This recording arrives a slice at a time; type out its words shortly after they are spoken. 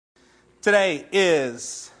Today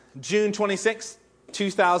is June 26,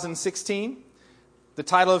 2016. The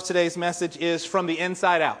title of today's message is From the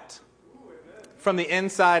Inside Out. From the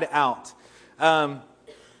Inside Out.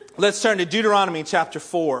 Let's turn to Deuteronomy chapter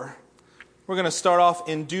 4. We're going to start off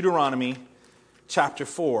in Deuteronomy chapter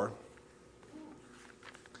 4.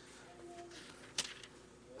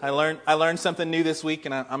 I learned something new this week,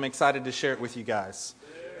 and I'm excited to share it with you guys.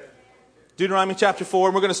 Deuteronomy chapter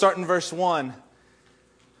 4, we're going to start in verse 1.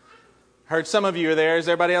 Heard some of you are there. Is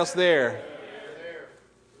everybody else there?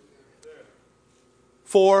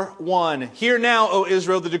 4:1. Hear now, O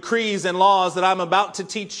Israel, the decrees and laws that I'm about to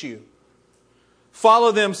teach you.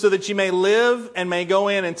 Follow them so that you may live and may go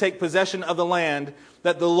in and take possession of the land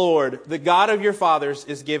that the Lord, the God of your fathers,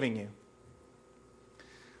 is giving you.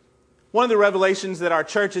 One of the revelations that our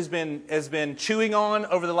church has been chewing on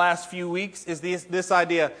over the last few weeks is this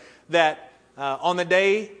idea that on the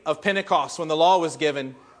day of Pentecost, when the law was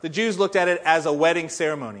given, the Jews looked at it as a wedding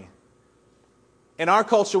ceremony. In our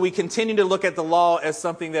culture, we continue to look at the law as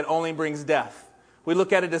something that only brings death. We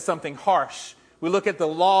look at it as something harsh. We look at the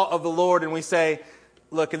law of the Lord and we say,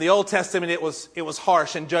 look, in the Old Testament it was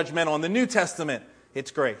harsh and judgmental. In the New Testament, it's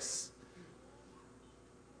grace.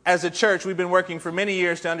 As a church, we've been working for many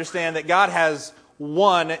years to understand that God has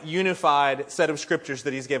one unified set of scriptures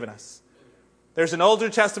that He's given us. There's an Older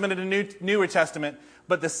Testament and a Newer Testament,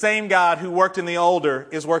 but the same God who worked in the older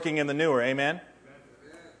is working in the newer. Amen?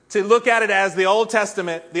 To look at it as the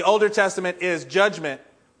Older Testament is judgment,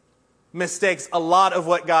 mistakes a lot of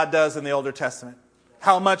what God does in the Older Testament.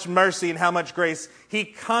 How much mercy and how much grace He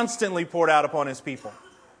constantly poured out upon His people.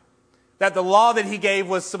 That the law that He gave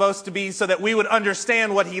was supposed to be so that we would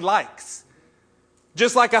understand what He likes.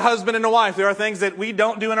 Just like a husband and a wife, there are things that we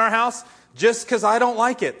don't do in our house just because I don't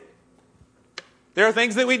like it. There are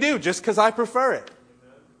things that we do just because I prefer it.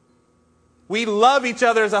 We love each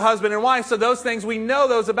other as a husband and wife, so those things, we know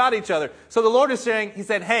those about each other. So the Lord is saying, He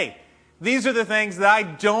said, hey, these are the things that I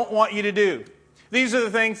don't want you to do. These are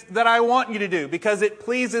the things that I want you to do because it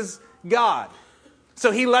pleases God.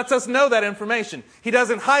 So He lets us know that information. He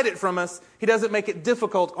doesn't hide it from us. He doesn't make it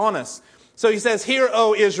difficult on us. So He says, hear,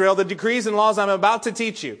 O Israel, the decrees and laws I'm about to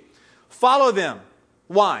teach you. Follow them.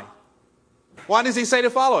 Why? Why does He say to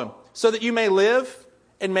follow Him? So that you may live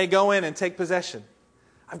and may go in and take possession.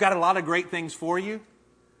 I've got a lot of great things for you.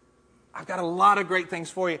 I've got a lot of great things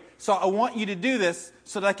for you. So I want you to do this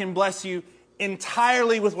so that I can bless you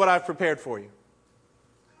entirely with what I've prepared for you.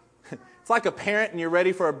 It's like a parent and you're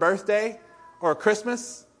ready for a birthday or a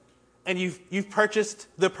Christmas and you've purchased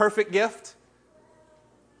the perfect gift.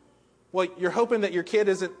 Well, you're hoping that your kid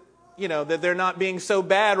isn't, that they're not being so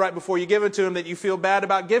bad right before you give it to them that you feel bad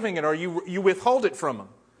about giving it or you withhold it from them.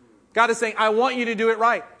 God is saying, I want you to do it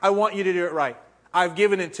right. I want you to do it right. I've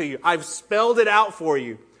given it to you. I've spelled it out for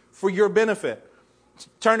you for your benefit.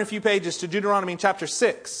 Turn a few pages to Deuteronomy chapter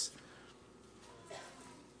 6.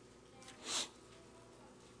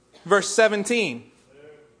 Verse 17.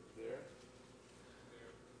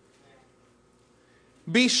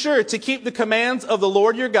 Be sure to keep the commands of the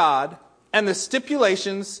Lord your God and the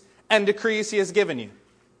stipulations and decrees He has given you.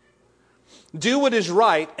 Do what is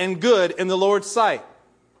right and good in the Lord's sight.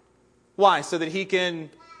 Why? So that He can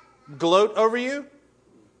gloat over you?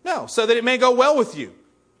 No, so that it may go well with you.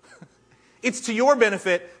 It's to your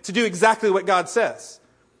benefit to do exactly what God says.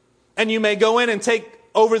 And you may go in and take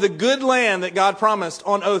over the good land that God promised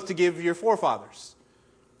on oath to give your forefathers.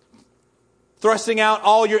 Thrusting out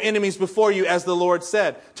all your enemies before you, as the Lord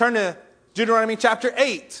said. Turn to Deuteronomy chapter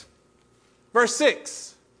 8, verse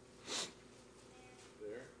 6.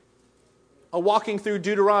 Walking through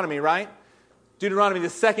Deuteronomy, right? Deuteronomy, the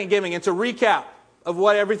second giving. It's a recap of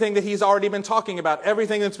everything that He's already been talking about,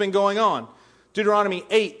 everything that's been going on. Deuteronomy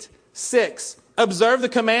 8:6. Observe the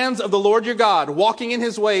commands of the Lord your God, walking in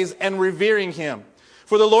His ways and revering Him.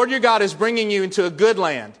 For the Lord your God is bringing you into a good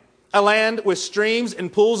land, a land with streams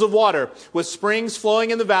and pools of water, with springs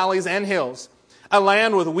flowing in the valleys and hills, a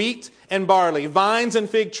land with wheat and barley, vines and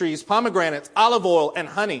fig trees, pomegranates, olive oil and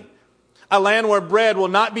honey, a land where bread will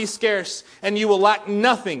not be scarce and you will lack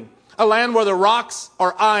nothing, a land where the rocks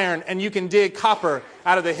are iron and you can dig copper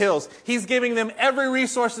out of the hills. He's giving them every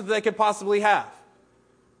resource that they could possibly have.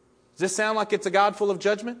 Does this sound like it's a God full of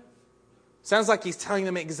judgment? Sounds like He's telling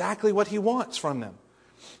them exactly what He wants from them.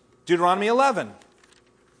 Deuteronomy 11.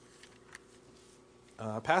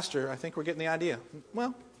 Pastor, I think we're getting the idea.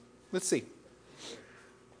 Well, let's see.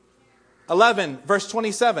 11, verse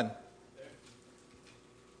 27.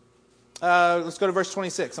 Let's go to verse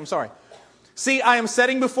 26. I'm sorry. See, I am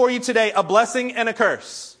setting before you today a blessing and a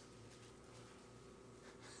curse.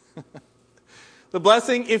 The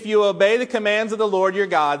blessing if you obey the commands of the Lord your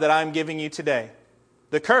God that I am giving you today.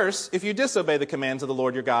 The curse if you disobey the commands of the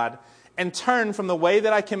Lord your God and turn from the way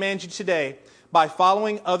that I command you today by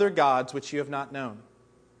following other gods which you have not known.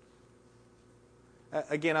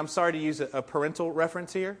 Again, I'm sorry to use a parental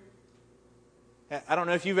reference here. I don't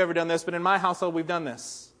know if you've ever done this, but in my household we've done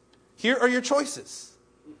this. Here are your choices.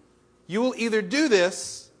 You will either do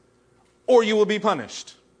this or you will be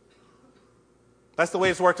punished. That's the way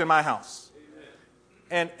it's worked in my house.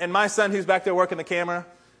 And my son who's back there working the camera,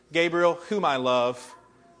 Gabriel, whom I love,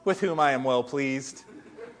 with whom I am well pleased.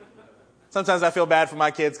 Sometimes I feel bad for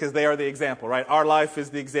my kids because they are the example, right? Our life is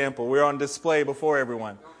the example. We're on display before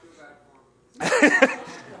everyone.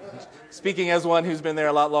 Speaking as one who's been there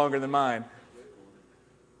a lot longer than mine.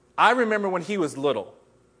 I remember when he was little,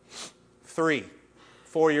 3,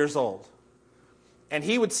 4 years old. And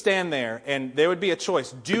he would stand there and there would be a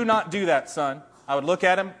choice. Do not do that, son. I would look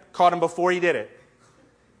at him, caught him before he did it.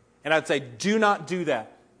 And I'd say, do not do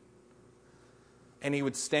that. And he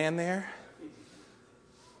would stand there.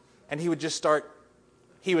 And he would just start,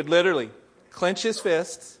 he would literally clench his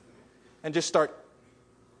fists and just start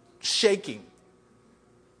shaking.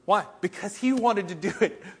 Why? Because he wanted to do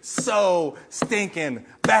it so stinking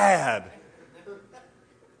bad.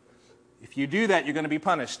 If you do that, you're going to be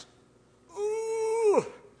punished. Ooh.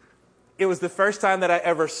 It was the first time that I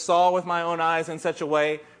ever saw with my own eyes in such a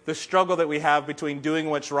way the struggle that we have between doing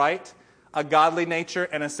what's right, a godly nature,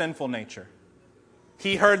 and a sinful nature.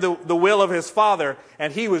 He heard the will of his father,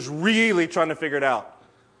 and he was really trying to figure it out.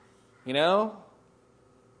 You know,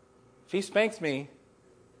 if he spanks me,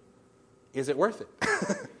 is it worth it?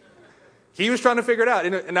 He was trying to figure it out,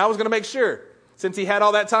 and I was going to make sure, since he had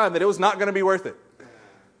all that time, that it was not going to be worth it.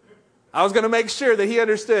 I was going to make sure that he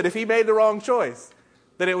understood if he made the wrong choice,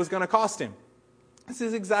 that it was going to cost him. This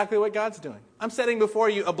is exactly what God's doing. I'm setting before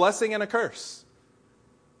you a blessing and a curse.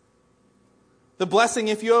 The blessing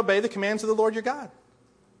if you obey the commands of the Lord your God.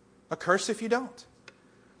 A curse if you don't.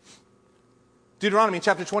 Deuteronomy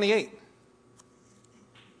chapter 28.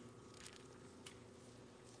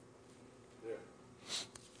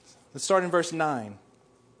 Let's start in verse 9.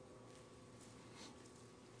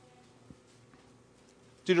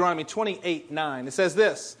 Deuteronomy 28:9. It says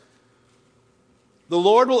this. The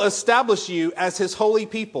Lord will establish you as his holy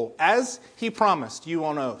people, as he promised you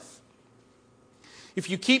on oath, if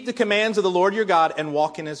you keep the commands of the Lord your God and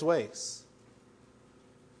walk in his ways.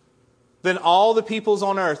 Then all the peoples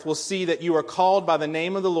on earth will see that you are called by the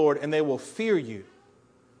name of the Lord, and they will fear you.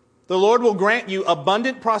 The Lord will grant you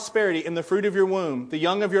abundant prosperity in the fruit of your womb, the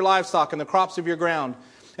young of your livestock, and the crops of your ground,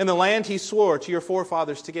 and the land he swore to your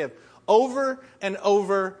forefathers to give. Over and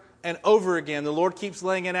over and over again, the Lord keeps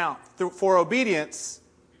laying it out. For obedience,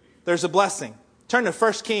 there's a blessing. Turn to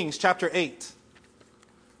 1 Kings chapter 8.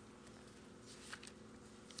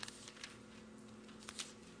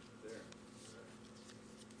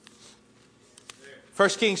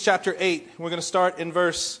 First Kings chapter 8. We're going to start in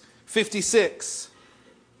verse 56.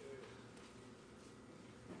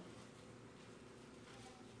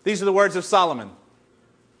 These are the words of Solomon.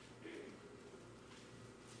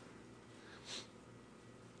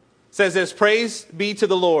 It says this, praise be to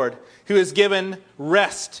the Lord, who has given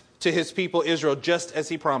rest to his people Israel, just as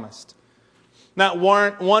he promised. Not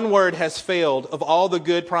one word has failed of all the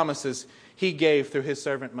good promises he gave through his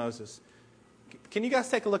servant Moses. Can you guys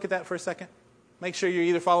take a look at that for a second? Make sure you're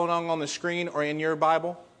either following along on the screen or in your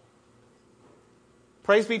Bible.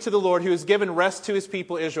 Praise be to the Lord, who has given rest to his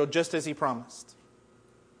people Israel, just as he promised.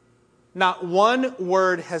 Not one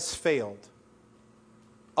word has failed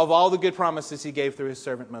of all the good promises he gave through his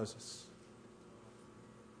servant Moses.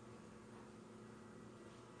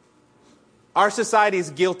 Our society is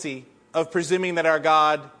guilty of presuming that our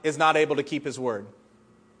God is not able to keep his word.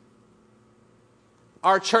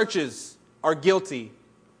 Our churches are guilty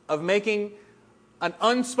of making an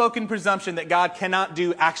unspoken presumption that God cannot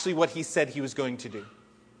do actually what he said he was going to do.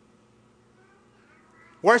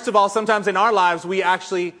 Worst of all, sometimes in our lives, we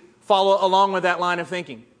actually follow along with that line of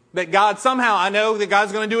thinking. That God, somehow, I know that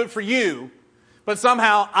God's going to do it for you, but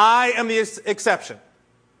somehow I am the exception.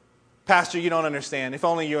 Pastor, you don't understand. If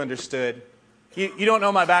only you understood. You don't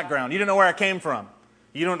know my background. You don't know where I came from.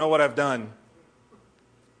 You don't know what I've done.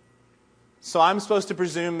 So I'm supposed to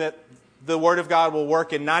presume that the Word of God will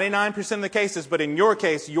work in 99% of the cases, but in your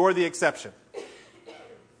case, you're the exception.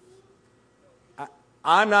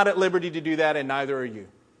 I'm not at liberty to do that, and neither are you.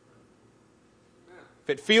 If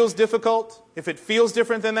it feels difficult, if it feels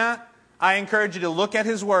different than that, I encourage you to look at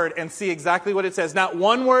his word and see exactly what it says. Not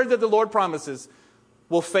one word that the Lord promises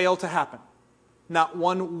will fail to happen. Not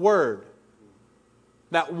one word.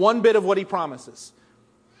 Not one bit of what he promises.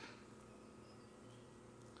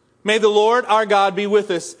 May the Lord our God be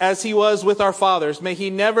with us as he was with our fathers. May he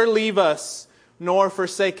never leave us nor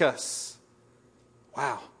forsake us.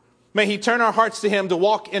 Wow. May he turn our hearts to him to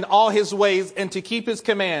walk in all his ways and to keep his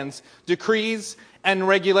commands, decrees, and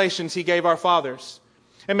regulations he gave our fathers.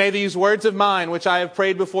 And may these words of mine, which I have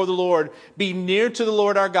prayed before the Lord, be near to the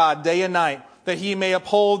Lord our God day and night, that he may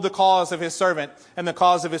uphold the cause of his servant and the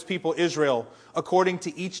cause of his people Israel, according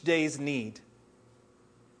to each day's need.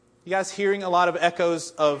 You guys hearing a lot of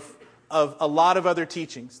echoes of a lot of other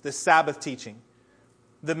teachings, the Sabbath teaching,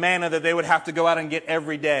 the manna that they would have to go out and get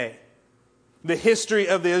every day, the history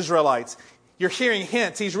of the Israelites. You're hearing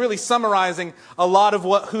hints. He's really summarizing a lot of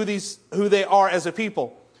who they are as a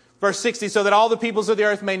people. Verse 60, so that all the peoples of the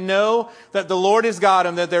earth may know that the Lord is God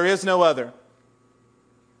and that there is no other.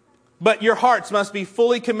 But your hearts must be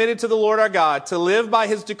fully committed to the Lord our God, to live by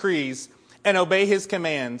his decrees and obey his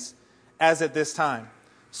commands, as at this time.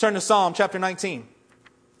 Let's turn to Psalm chapter 19.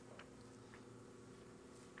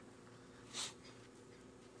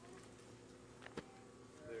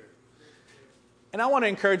 And I want to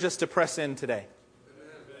encourage us to press in today.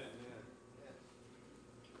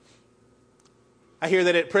 I hear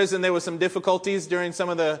that at prison there was some difficulties during some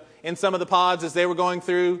of the pods as they were going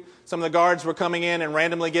through. Some of the guards were coming in and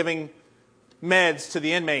randomly giving meds to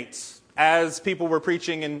the inmates as people were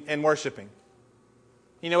preaching and worshiping.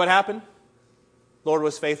 You know what happened? Lord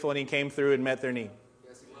was faithful and he came through and met their need.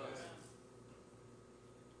 Yes, he was.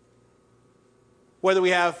 Whether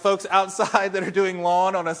we have folks outside that are doing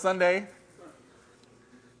lawn on a Sunday,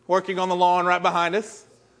 working on the lawn right behind us,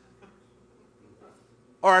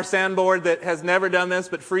 or our soundboard that has never done this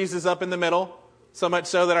but freezes up in the middle, so much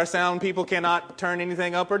so that our sound people cannot turn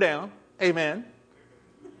anything up or down. Amen.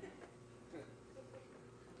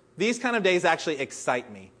 These kind of days actually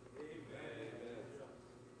excite me.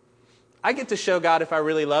 I get to show God if I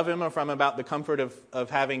really love him or if I'm about the comfort of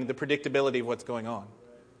having the predictability of what's going on.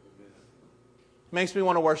 Makes me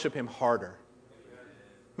want to worship him harder.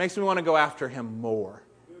 Makes me want to go after him more.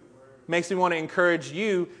 Makes me want to encourage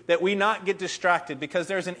you that we not get distracted, because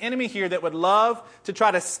there's an enemy here that would love to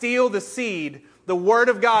try to steal the seed, the word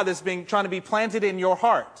of God that's trying to be planted in your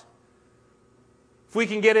heart. If we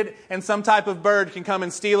can get it and some type of bird can come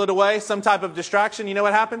and steal it away, some type of distraction, you know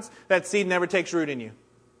what happens? That seed never takes root in you.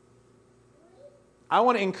 I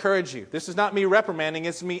want to encourage you. This is not me reprimanding,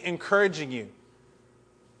 it's me encouraging you.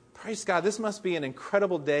 Praise God, this must be an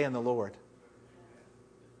incredible day in the Lord.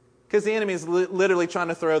 Because the enemy is literally trying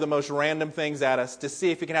to throw the most random things at us to see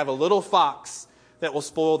if he can have a little fox that will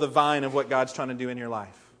spoil the vine of what God's trying to do in your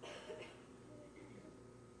life.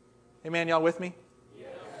 Amen, y'all with me? Yes.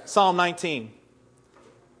 Psalm 19,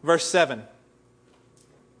 verse 7.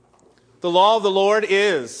 The law of the Lord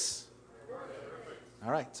is...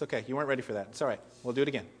 All right, it's okay. You weren't ready for that. It's all right. We'll do it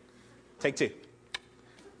again. Take two.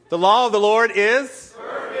 The law of the Lord is...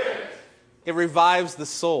 perfect. It revives the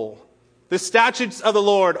soul. The statutes of the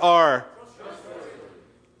Lord are...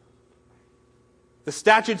 The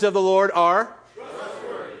statutes of the Lord are...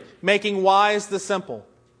 making wise the simple.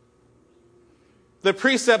 The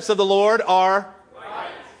precepts of the Lord are...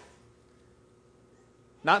 right.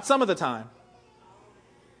 Not some of the time.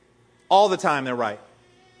 All the time they're right.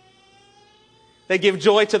 They give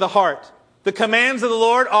joy to the heart. The commands of the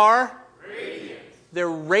Lord are... radiant. They're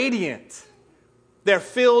radiant. They're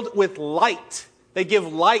filled with light. They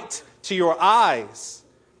give light to your eyes.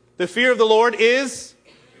 The fear of the Lord is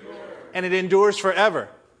pure, and it endures forever.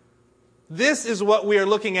 This is what we are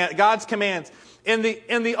looking at, God's commands. In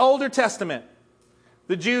the Older Testament,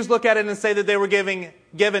 the Jews look at it and say that they were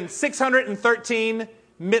given 613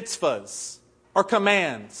 mitzvahs, or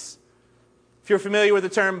commands. If you're familiar with the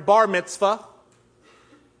term bar mitzvah,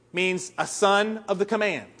 means a son of the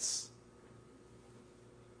commands.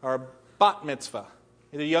 Or bat mitzvah,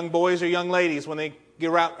 either young boys or young ladies when they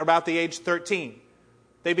get about the age 13.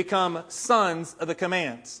 They become sons of the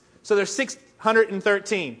commands. So there's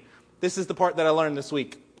 613. This is the part that I learned this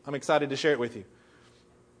week. I'm excited to share it with you.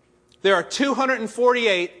 There are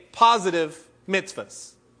 248 positive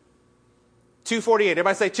mitzvahs. 248.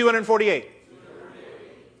 Everybody say 248.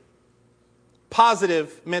 248.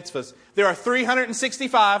 Positive mitzvahs. There are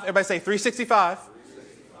 365. Everybody say 365.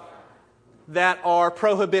 365. That are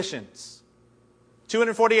prohibitions.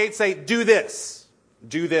 248 say do this.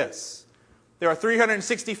 Do this. There are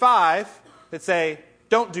 365 that say,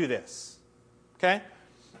 don't do this. Okay?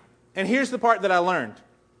 And here's the part that I learned.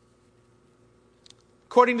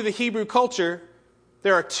 According to the Hebrew culture,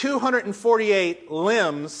 there are 248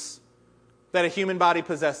 limbs that a human body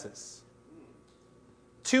possesses.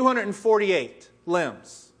 248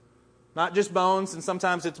 limbs. Not just bones, and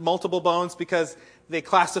sometimes it's multiple bones because they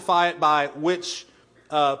classify it by which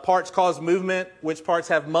parts cause movement, which parts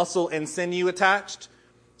have muscle and sinew attached.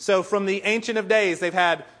 So from the Ancient of Days, they've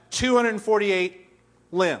had 248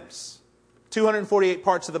 limbs, 248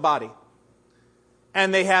 parts of the body.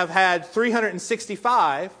 And they have had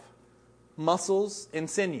 365 muscles and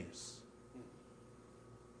sinews.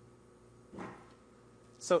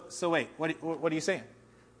 So wait, what are you saying?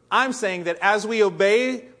 I'm saying that as we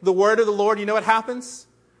obey the word of the Lord, you know what happens?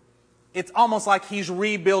 It's almost like He's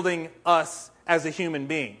rebuilding us as a human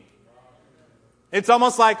being. It's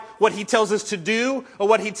almost like what He tells us to do or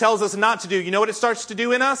what He tells us not to do. You know what it starts to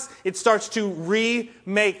do in us? It starts to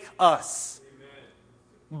remake us.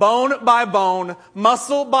 Bone by bone,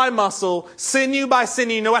 muscle by muscle, sinew by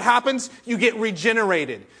sinew. You know what happens? You get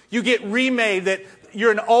regenerated. You get remade. That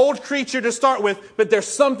you're an old creature to start with, but there's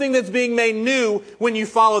something that's being made new when you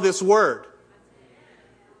follow this word.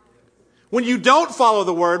 When you don't follow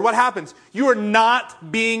the word, what happens? You are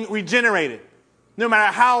not being regenerated. No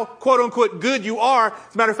matter how, quote unquote, good you are,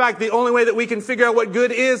 as a matter of fact, the only way that we can figure out what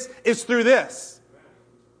good is through this.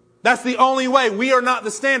 That's the only way. We are not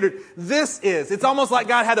the standard. This is. It's almost like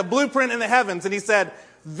God had a blueprint in the heavens and He said,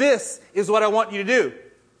 this is what I want you to do.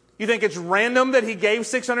 You think it's random that He gave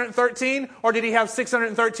 613, or did He have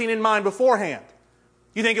 613 in mind beforehand?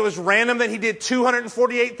 You think it was random that He did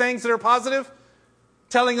 248 things that are positive,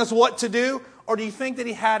 telling us what to do? Or do you think that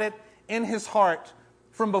He had it in His heart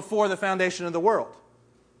from before the foundation of the world?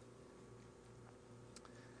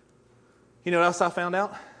 You know what else I found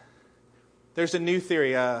out? There's a new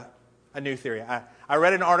theory. I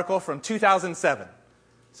read an article from 2007.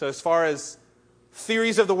 So as far as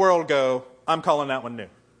theories of the world go, I'm calling that one new.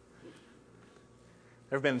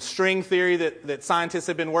 There have been string theory that scientists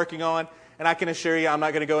have been working on, and I can assure you I'm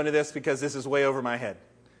not going to go into this because this is way over my head.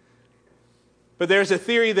 But there's a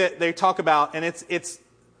theory that they talk about, and it's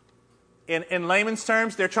in layman's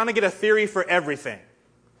terms, they're trying to get a theory for everything.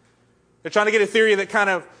 They're trying to get a theory that kind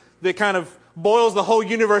of boils the whole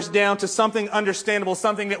universe down to something understandable,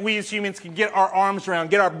 something that we as humans can get our arms around,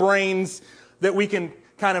 get our brains that we can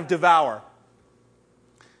kind of devour.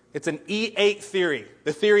 It's an E8 theory,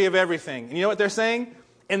 the theory of everything. And you know what they're saying?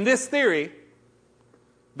 In this theory,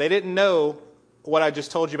 they didn't know what I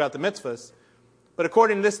just told you about the mitzvahs, but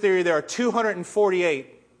according to this theory, there are 248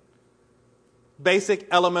 basic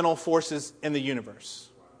elemental forces in the universe.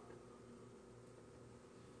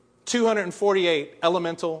 248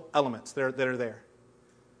 elemental elements that are there.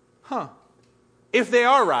 If they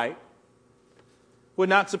are right, would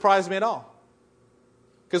not surprise me at all.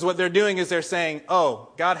 Because what they're doing is they're saying, oh,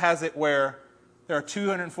 God has it where there are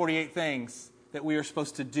 248 things that we are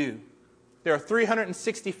supposed to do. There are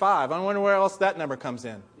 365. I wonder where else that number comes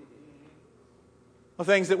in. Of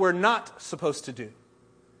things that we're not supposed to do.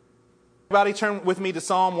 Everybody turn with me to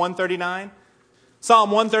Psalm 139.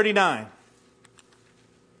 Psalm 139.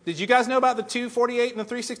 Did you guys know about the 248 and the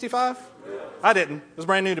 365? Yeah. I didn't. It was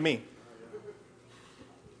brand new to me.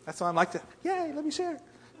 That's why I'm like to, yay, let me share.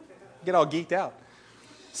 Get all geeked out.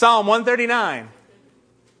 Psalm 139.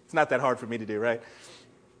 It's not that hard for me to do, right?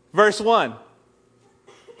 Verse 1.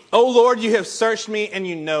 O Lord, you have searched me and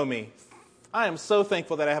you know me. I am so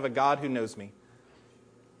thankful that I have a God who knows me.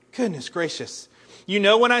 Goodness gracious. You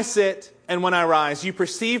know when I sit and when I rise. You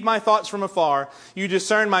perceive my thoughts from afar. You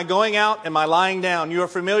discern my going out and my lying down. You are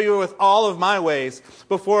familiar with all of my ways.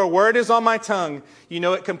 Before a word is on my tongue, you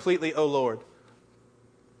know it completely, O Lord.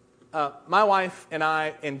 My wife and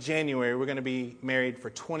I, in January, we're going to be married for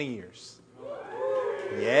 20 years.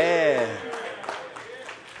 Yeah.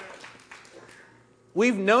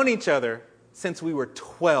 We've known each other since we were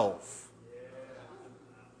 12.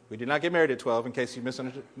 We did not get married at 12, in case you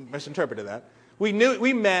misinterpreted that. We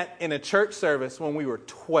met in a church service when we were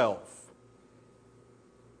 12.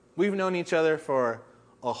 We've known each other for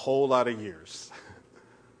a whole lot of years.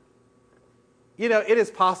 You know, it is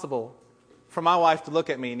possible for my wife to look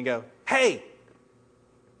at me and go, hey,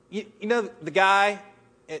 you know the guy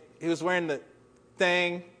who was wearing the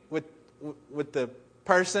thing with the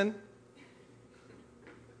person?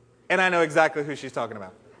 And I know exactly who she's talking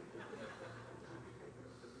about.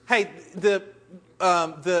 Hey, the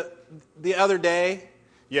other day,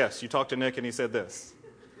 yes, you talked to Nick and he said this.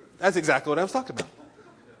 That's exactly what I was talking about.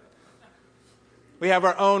 We have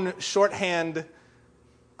our own shorthand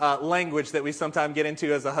language that we sometimes get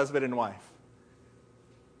into as a husband and wife.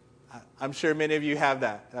 I'm sure many of you have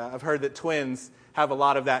that. I've heard that twins have a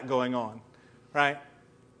lot of that going on, right?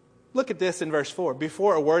 Look at this in verse 4.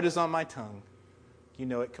 Before a word is on my tongue, you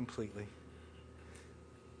know it completely.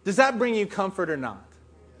 Does that bring you comfort or not?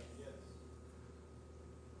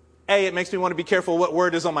 A, it makes me want to be careful what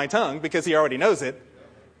word is on my tongue because he already knows it.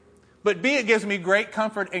 But B, it gives me great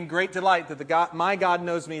comfort and great delight that my God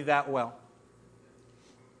knows me that well.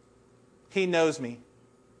 He knows me.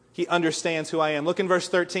 He understands who I am. Look in verse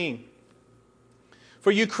 13.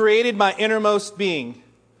 For you created my innermost being.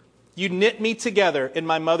 You knit me together in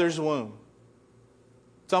my mother's womb.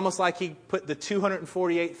 It's almost like He put the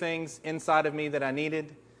 248 things inside of me that I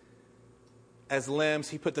needed as limbs.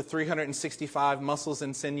 He put the 365 muscles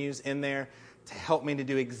and sinews in there to help me to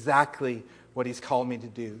do exactly what He's called me to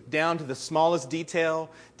do. Down to the smallest detail,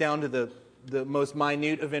 down to the most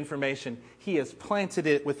minute of information. He has planted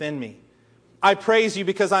it within me. I praise you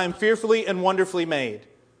because I am fearfully and wonderfully made.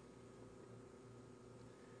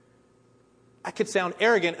 I could sound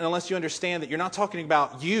arrogant unless you understand that you're not talking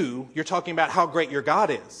about you. You're talking about how great your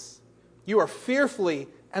God is. You are fearfully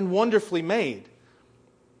and wonderfully made.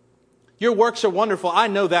 Your works are wonderful. I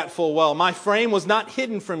know that full well. My frame was not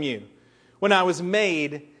hidden from you when I was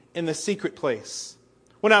made in the secret place.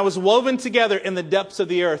 When I was woven together in the depths of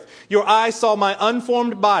the earth, your eyes saw my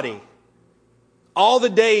unformed body. All the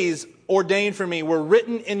days ordained for me were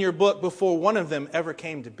written in your book before one of them ever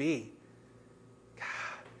came to be.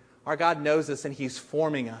 Our God knows us and He's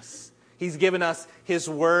forming us. He's given us His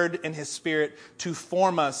Word and His Spirit to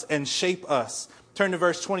form us and shape us. Turn to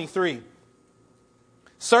verse 23.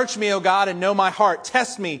 Search me, O God, and know my heart.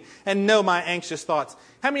 Test me and know my anxious thoughts.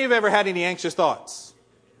 How many of you have ever had any anxious thoughts?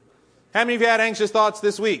 How many of you had anxious thoughts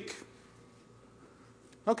this week?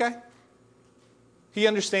 Okay. He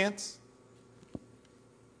understands.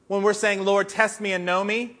 When we're saying, Lord, test me and know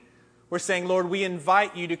me, we're saying, Lord, we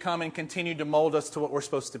invite you to come and continue to mold us to what we're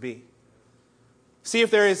supposed to be. See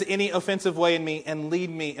if there is any offensive way in me and lead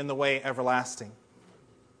me in the way everlasting.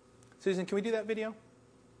 Susan, can we do that video?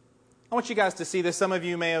 I want you guys to see this. Some of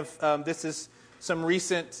you may have, this is some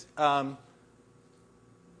recent, so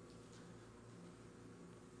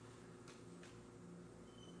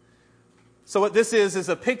what this is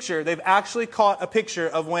a picture. They've actually caught a picture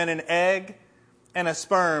of when an egg and a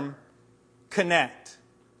sperm connect.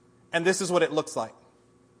 And this is what it looks like.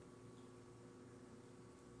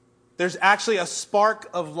 There's actually a spark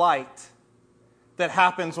of light that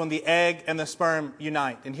happens when the egg and the sperm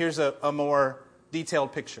unite. And here's a more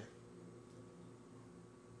detailed picture.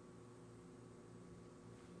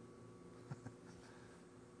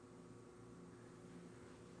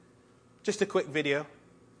 Just a quick video.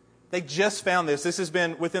 They just found this. This has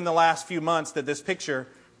been within the last few months that this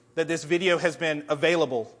video has been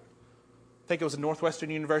available. I think it was Northwestern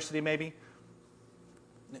University, maybe.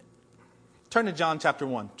 Turn to John chapter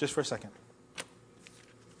 1, just for a second.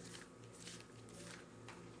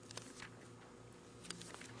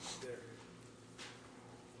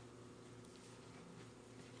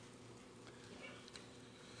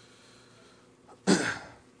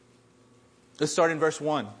 Let's start in verse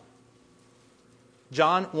 1.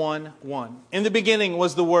 John 1:1. In the beginning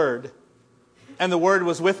was the Word, and the Word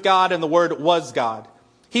was with God, and the Word was God.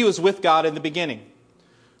 He was with God in the beginning.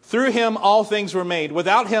 Through Him all things were made.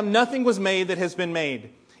 Without Him nothing was made that has been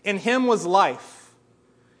made. In Him was life,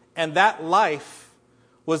 and that life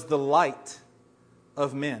was the light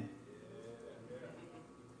of men.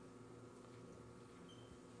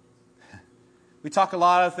 We talk a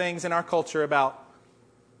lot of things in our culture about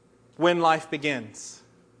when life begins.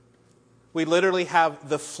 We literally have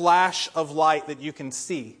the flash of light that you can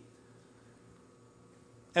see.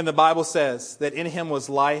 And the Bible says that in Him was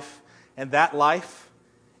life, and that life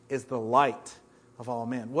is the light of all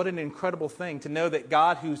men. What an incredible thing to know that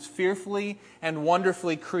God, who's fearfully and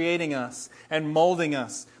wonderfully creating us and molding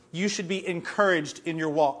us, you should be encouraged in your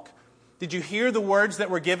walk. Did you hear the words that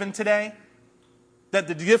were given today? That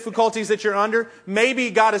the difficulties that you're under, maybe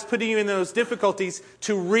God is putting you in those difficulties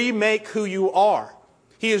to remake who you are.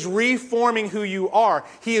 He is reforming who you are.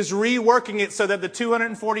 He is reworking it so that the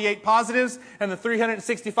 248 positives and the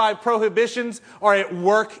 365 prohibitions are at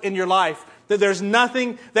work in your life. That there's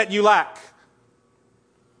nothing that you lack.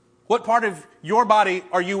 What part of your body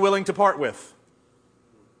are you willing to part with?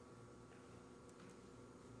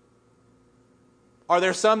 Are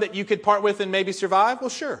there some that you could part with and maybe survive?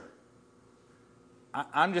 Well, sure.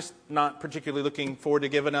 I'm just not particularly looking forward to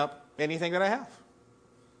giving up anything that I have.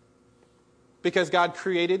 Because God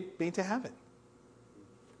created me to have it.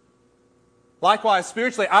 Likewise,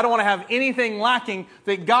 spiritually, I don't want to have anything lacking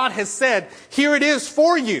that God has said, here it is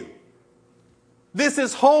for you. This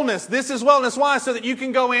is wholeness. This is wellness. Why? So that you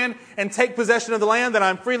can go in and take possession of the land that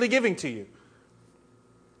I'm freely giving to you.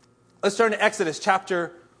 Let's turn to Exodus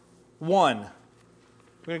chapter 1. We're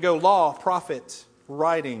going to go law, prophet,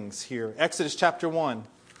 writings here. Exodus chapter 1.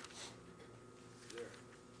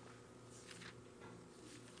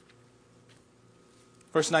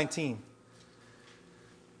 Verse 19.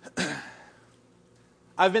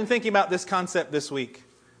 I've been thinking about this concept this week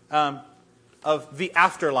of the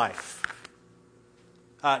afterlife.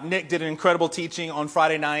 Nick did an incredible teaching on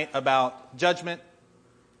Friday night about judgment.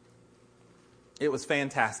 It was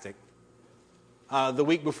fantastic. The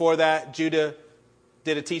week before that, Judah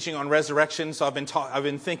did a teaching on resurrection, so I've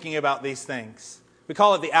been thinking about these things. We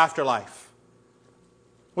call it the afterlife,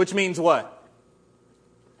 which means what?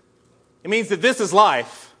 It means that this is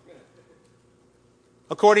life,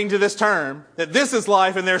 according to this term, that this is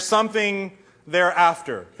life and there's something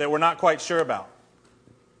thereafter that we're not quite sure about.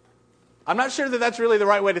 I'm not sure that that's really the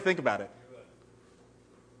right way to think about it.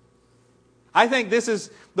 I think this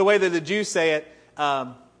is the way that the Jews say it,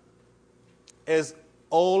 is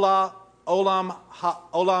olam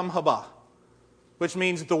haba, which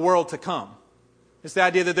means the world to come. It's the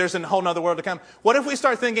idea that there's a whole other world to come. What if we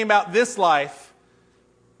start thinking about this life?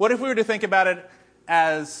 What if we were to think about it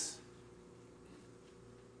as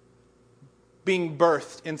being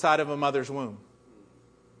birthed inside of a mother's womb?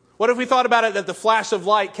 What if we thought about it that the flash of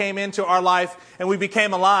light came into our life and we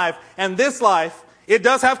became alive, and this life, it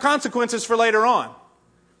does have consequences for later on.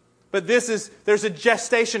 But there's a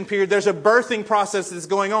gestation period, there's a birthing process that's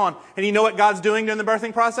going on. And you know what God's doing during the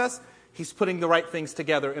birthing process? He's putting the right things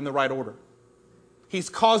together in the right order. He's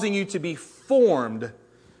causing you to be formed.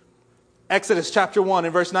 Exodus chapter 1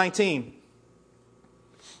 and verse 19.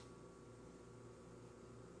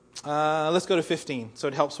 Let's go to 15, so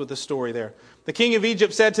it helps with the story there. The king of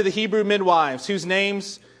Egypt said to the Hebrew midwives, whose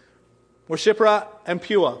names were Shiphrah and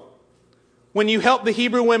Puah, when you help the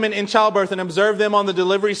Hebrew women in childbirth and observe them on the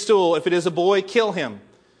delivery stool, if it is a boy, kill him.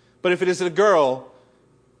 But if it is a girl,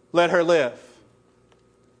 let her live.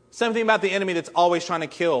 Something about the enemy that's always trying to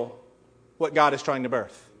kill what God is trying to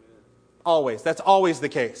birth. Always. That's always the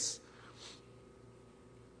case.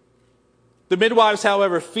 The midwives,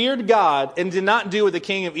 however, feared God and did not do what the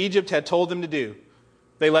king of Egypt had told them to do.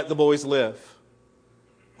 They let the boys live.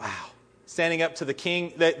 Wow. Standing up to the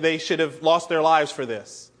king, they should have lost their lives for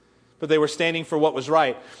this. But they were standing for what was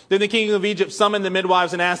right. Then the king of Egypt summoned the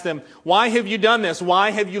midwives and asked them, "Why have you done this? Why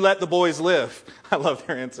have you let the boys live?" I love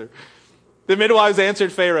their answer. The midwives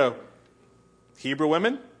answered Pharaoh, "Hebrew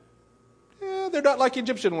women? They're not like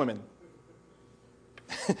Egyptian women.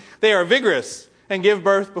 They are vigorous and give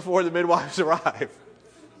birth before the midwives arrive."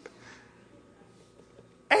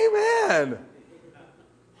 Amen.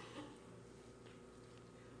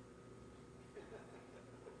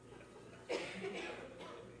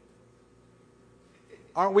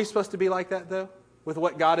 Aren't we supposed to be like that, though? With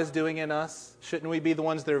what God is doing in us? Shouldn't we be the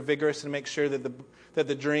ones that are vigorous and make sure that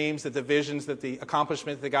the dreams, that the visions, that the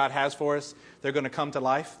accomplishments that God has for us, they're going to come to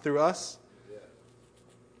life through us? Yeah.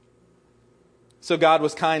 So God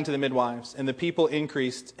was kind to the midwives, and the people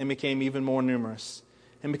increased and became even more numerous.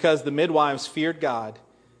 And because the midwives feared God,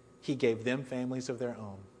 He gave them families of their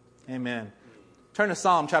own. Amen. Turn to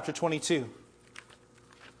Psalm chapter 22.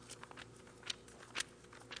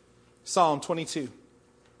 Psalm 22.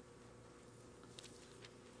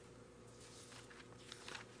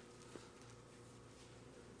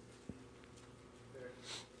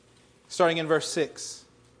 Starting in verse 6.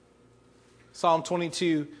 Psalm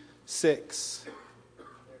 22, 6.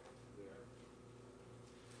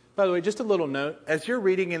 By the way, just a little note. As you're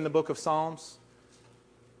reading in the book of Psalms,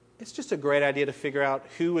 it's just a great idea to figure out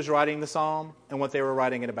who was writing the psalm and what they were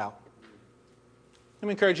writing it about. Let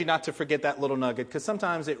me encourage you not to forget that little nugget, because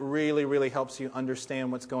sometimes it really, really helps you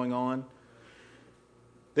understand what's going on.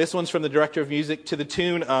 This one's from the director of music to the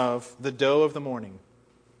tune of The Doe of the Morning.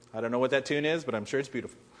 I don't know what that tune is, but I'm sure it's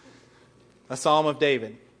beautiful. A psalm of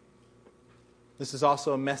David. This is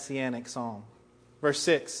also a messianic psalm. Verse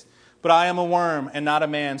 6. But I am a worm and not a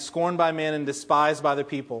man, scorned by men and despised by the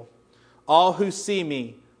people. All who see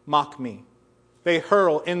me mock me. They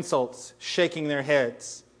hurl insults, shaking their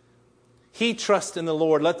heads. He trusts in the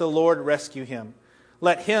Lord. Let the Lord rescue him.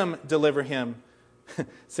 Let Him deliver him,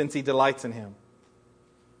 since He delights in him.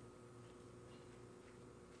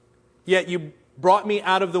 Yet you brought me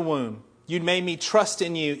out of the womb. You made me trust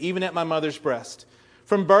in you, even at my mother's breast.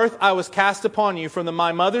 From birth I was cast upon you. From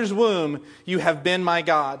my mother's womb you have been my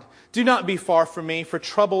God. Do not be far from me, for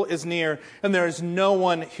trouble is near, and there is no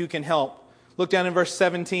one who can help. Look down in verse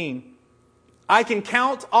 17. I can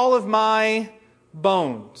count all of my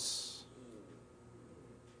bones.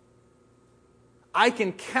 I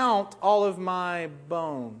can count all of my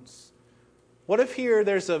bones. What if here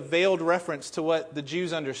there's a veiled reference to what the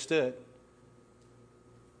Jews understood?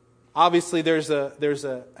 Obviously, there's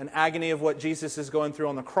an agony of what Jesus is going through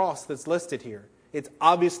on the cross that's listed here. It's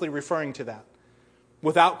obviously referring to that.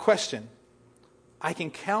 Without question, I can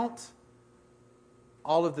count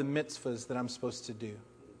all of the mitzvahs that I'm supposed to do.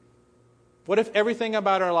 What if everything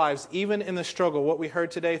about our lives, even in the struggle, what we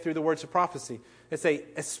heard today through the words of prophecy, they say,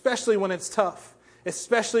 especially when it's tough,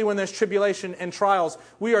 especially when there's tribulation and trials,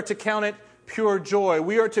 we are to count it pure joy.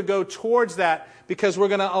 We are to go towards that because we're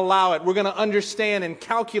going to allow it. We're going to understand and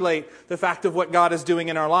calculate the fact of what God is doing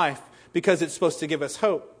in our life because it's supposed to give us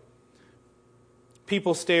hope.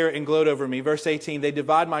 People stare and gloat over me. Verse 18, they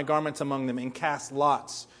divide my garments among them and cast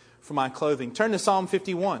lots for my clothing. Turn to Psalm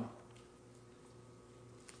 51.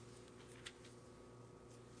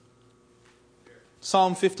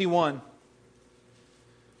 Psalm 51.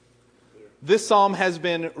 This psalm has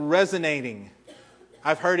been resonating.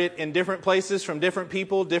 I've heard it in different places from different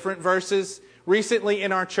people, different verses, recently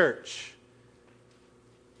in our church.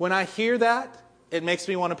 When I hear that, it makes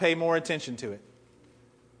me want to pay more attention to it.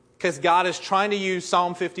 Because God is trying to use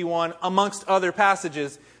Psalm 51, amongst other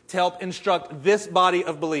passages, to help instruct this body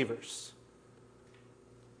of believers.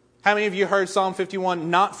 How many of you heard Psalm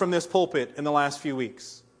 51 not from this pulpit in the last few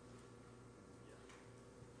weeks?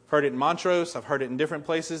 Heard it in Montrose. I've heard it in different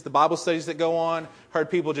places. The Bible studies that go on.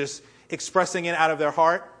 Heard people just expressing it out of their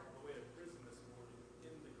heart.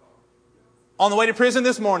 On the way to prison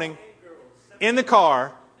this morning, in the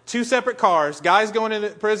car, 2 separate cars, guys going into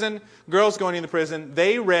prison, girls going into prison,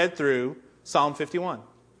 they read through Psalm 51.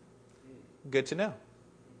 Good to know.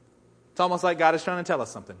 It's almost like God is trying to tell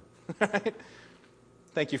us something. Right?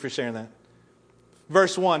 Thank you for sharing that.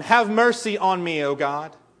 Verse 1, have mercy on me, O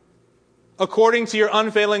God. According to your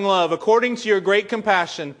unfailing love, according to your great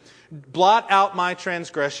compassion, blot out my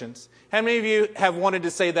transgressions. How many of you have wanted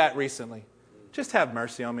to say that recently? Just have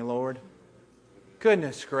mercy on me, Lord.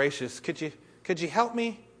 Goodness gracious, could you help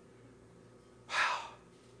me? Wow.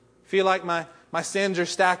 Feel like my sins are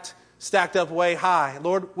stacked up way high.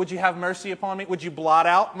 Lord, would you have mercy upon me? Would you blot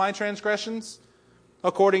out my transgressions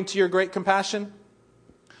according to your great compassion?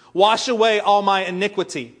 Wash away all my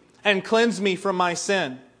iniquity and cleanse me from my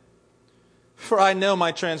sin. For I know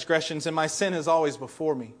my transgressions, and my sin is always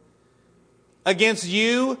before me. Against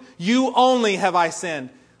you, you only have I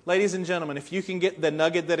sinned. Ladies and gentlemen, if you can get the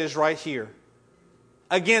nugget that is right here.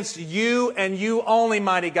 Against you and you only,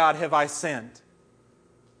 mighty God, have I sinned.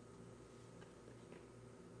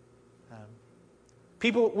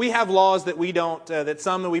 People, we have laws that we don't, that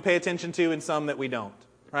some that we pay attention to and some that we don't,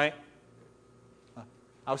 right?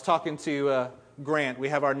 I was talking to Grant. We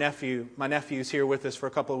have my nephew's here with us for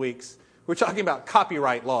a couple of weeks. We were talking about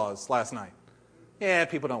copyright laws last night. Yeah,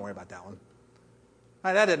 people don't worry about that one.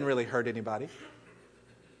 Right, that didn't really hurt anybody.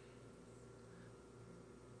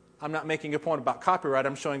 I'm not making a point about copyright.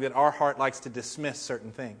 I'm showing that our heart likes to dismiss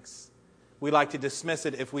certain things. We like to dismiss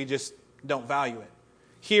it if we just don't value it.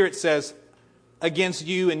 Here it says, against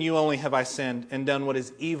you and you only have I sinned and done what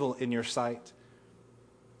is evil in your sight,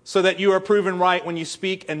 so that you are proven right when you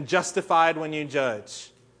speak and justified when you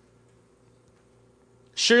judge.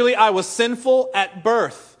 Surely I was sinful at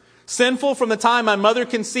birth, sinful from the time my mother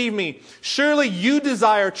conceived me. Surely you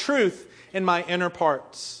desire truth in my inner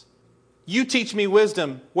parts. You teach me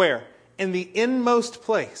wisdom, where? In the inmost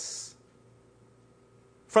place.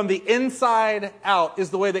 From the inside out is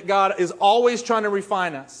the way that God is always trying to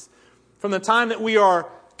refine us. From the time that we are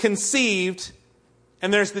conceived,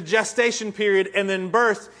 and there's the gestation period, and then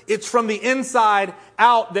birth, it's from the inside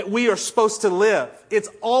out that we are supposed to live. It's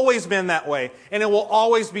always been that way, and it will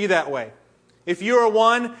always be that way. If you're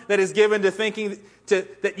one that is given to thinking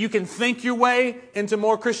that you can think your way into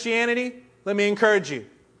more Christianity, let me encourage you.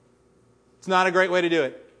 It's not a great way to do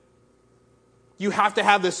it. You have to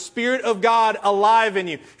have the Spirit of God alive in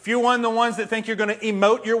you. If you're one of the ones that think you're going to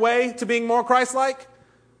emote your way to being more Christ-like,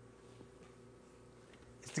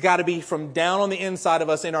 it's got to be from down on the inside of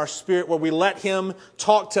us in our spirit, where we let Him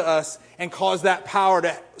talk to us and cause that power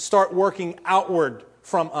to start working outward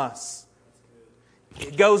from us.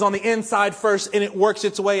 It goes on the inside first and it works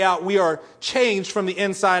its way out. We are changed from the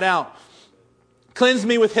inside out. Cleanse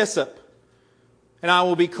me with hyssop, and I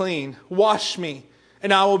will be clean. Wash me,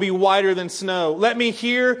 and I will be whiter than snow. Let me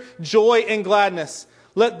hear joy and gladness.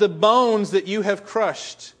 Let the bones that you have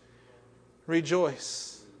crushed rejoice.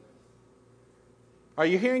 Are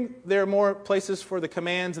you hearing there are more places for the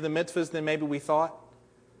commands and the mitzvahs than maybe we thought?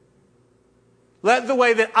 Let the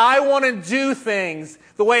way that I want to do things,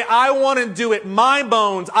 the way I want to do it, my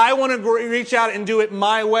bones, I want to reach out and do it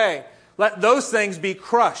my way. Let those things be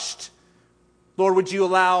crushed. Lord, would you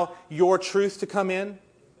allow your truth to come in?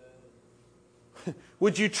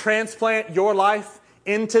 Would you transplant your life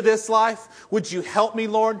into this life? Would you help me,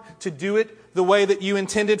 Lord, to do it the way that you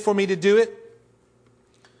intended for me to do it?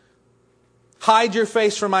 Hide your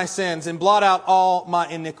face from my sins and blot out all my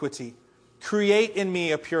iniquity. Create in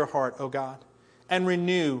me a pure heart, O God, and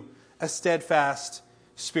renew a steadfast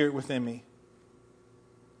spirit within me.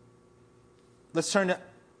 Let's turn to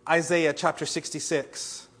Isaiah chapter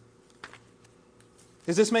 66.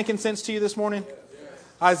 Is this making sense to you this morning? Yes.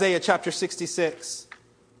 Isaiah chapter 66.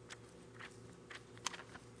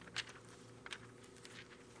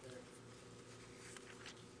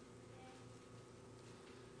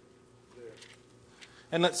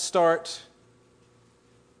 And let's start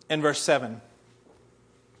in verse 7.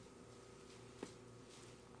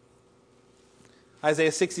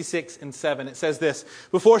 Isaiah 66 and 7. It says this: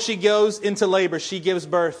 Before she goes into labor, she gives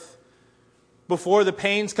birth. Before the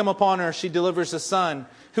pains come upon her, she delivers a son.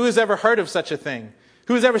 Who has ever heard of such a thing?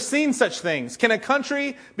 Who has ever seen such things? Can a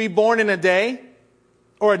country be born in a day?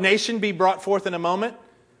 Or a nation be brought forth in a moment?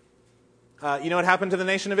 You know what happened to the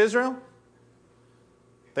nation of Israel?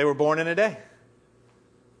 They were born in a day.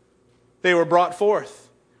 They were brought forth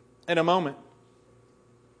in a moment.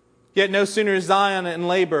 Yet no sooner is Zion in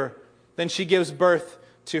labor than she gives birth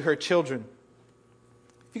to her children.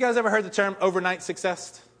 Have you guys ever heard the term overnight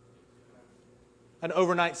success? An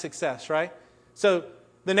overnight success, right? So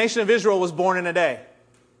the nation of Israel was born in a day.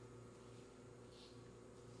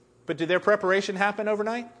 But did their preparation happen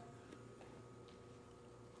overnight?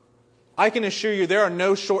 I can assure you there are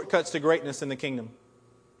no shortcuts to greatness in the kingdom.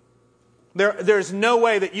 There's no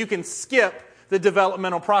way that you can skip the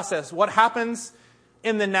developmental process. What happens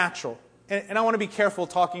in the natural? And I want to be careful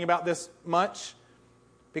talking about this much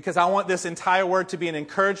because I want this entire word to be an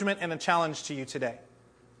encouragement and a challenge to you today.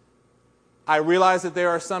 I realize that there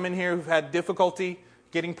are some in here who've had difficulty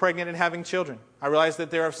getting pregnant and having children. I realize that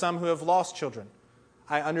there are some who have lost children.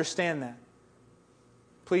 I understand that.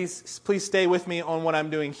 Please stay with me on what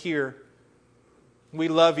I'm doing here. We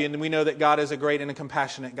love you and we know that God is a great and a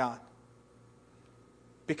compassionate God.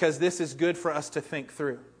 Because this is good for us to think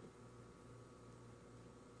through.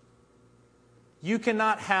 You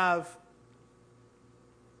cannot have...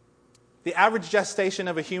 The average gestation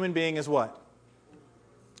of a human being is what?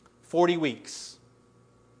 40 weeks.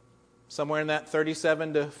 Somewhere in that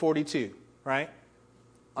 37 to 42, right?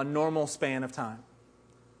 A normal span of time.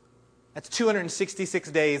 That's 266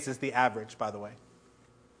 days is the average, by the way.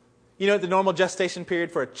 You know what the normal gestation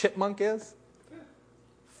period for a chipmunk is?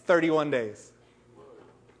 31 days.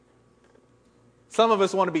 Some of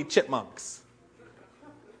us want to be chipmunks.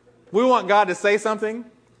 We want God to say something.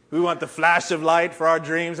 We want the flash of light for our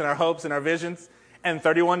dreams and our hopes and our visions. And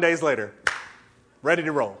 31 days later, ready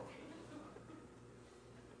to roll.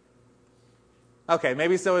 Okay,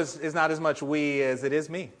 maybe so is not as much we as it is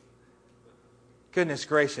me. Goodness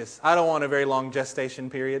gracious. I don't want a very long gestation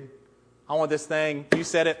period. I want this thing, you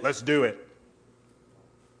said it, let's do it.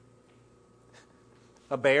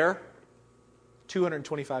 A bear,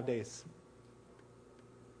 225 days.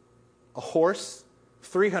 A horse,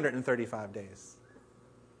 335 days.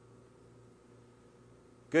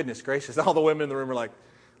 Goodness gracious. All the women in the room are like,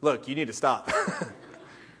 look, you need to stop.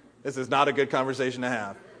 This is not a good conversation to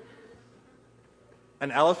have.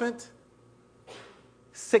 An elephant,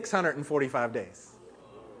 645 days.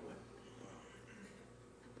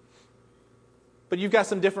 But you've got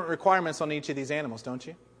some different requirements on each of these animals, don't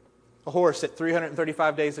you? A horse at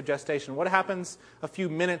 335 days of gestation. What happens a few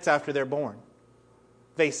minutes after they're born?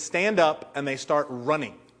 They stand up and they start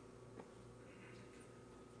running.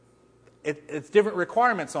 It's different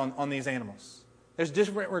requirements on these animals. There's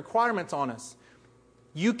different requirements on us.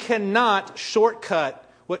 You cannot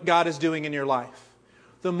shortcut what God is doing in your life.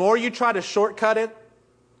 The more you try to shortcut it,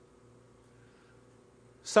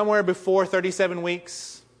 somewhere before 37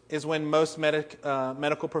 weeks is when most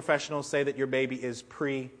medical professionals say that your baby is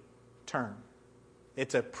preterm.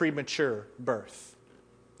 It's a premature birth.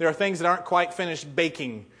 There are things that aren't quite finished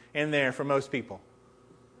baking in there for most people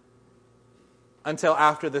until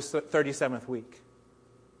after the 37th week.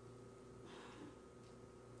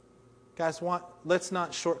 Guys, let's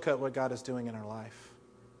not shortcut what God is doing in our life.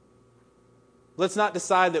 Let's not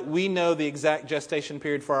decide that we know the exact gestation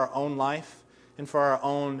period for our own life and for our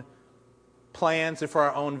own plans and for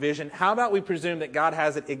our own vision. How about we presume that God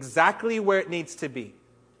has it exactly where it needs to be?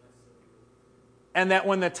 And that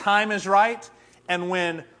when the time is right, and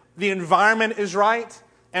when the environment is right,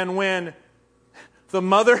 and when the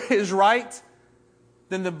mother is right,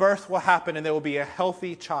 then the birth will happen and there will be a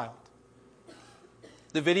healthy child.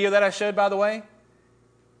 The video that I showed, by the way,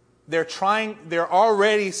 they're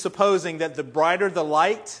already supposing that the brighter the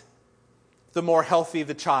light, the more healthy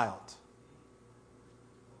the child.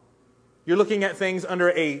 You're looking at things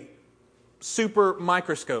under a super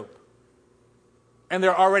microscope. And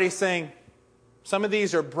they're already saying, some of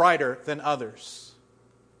these are brighter than others.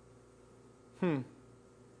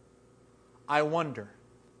 I wonder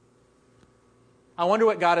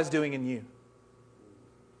what God is doing in you.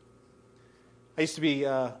 I used to be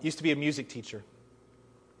a music teacher.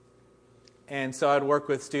 And so I'd work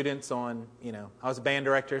with students on, I was a band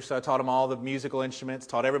director, so I taught them all the musical instruments,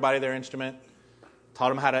 taught everybody their instrument, taught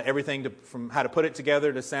them from how to put it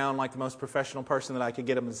together to sound like the most professional person that I could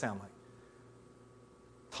get them to sound like.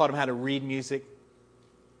 Taught them how to read music,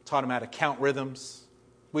 taught them how to count rhythms.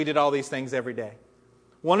 We did all these things every day.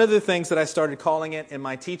 One of the things that I started calling it in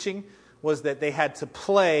my teaching was that they had to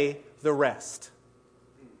play the rest.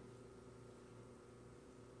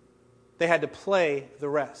 They had to play the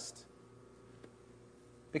rest.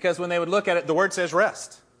 Because when they would look at it, the word says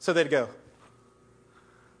rest. So they'd go.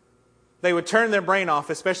 They would turn their brain off,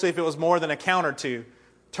 especially if it was more than a count or two.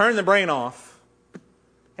 Turn the brain off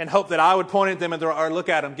and hope that I would point at them or look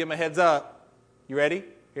at them, give them a heads up. You ready?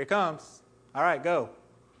 Here it comes. All right, go.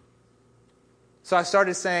 So I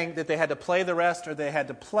started saying that they had to play the rest or they had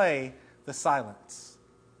to play the silence.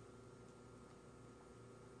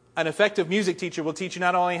 An effective music teacher will teach you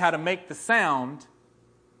not only how to make the sound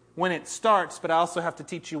when it starts, but I also have to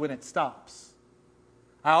teach you when it stops.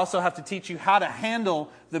 I also have to teach you how to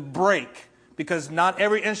handle the break, because not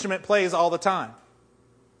every instrument plays all the time.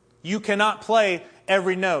 You cannot play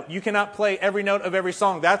every note. You cannot play every note of every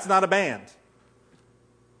song. That's not a band.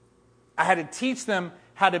 I had to teach them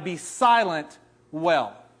how to be silent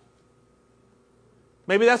well.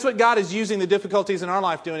 Maybe that's what God is using the difficulties in our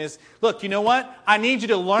life doing is, look, you know what? I need you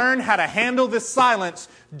to learn how to handle this silence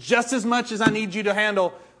just as much as I need you to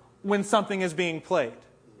handle when something is being played.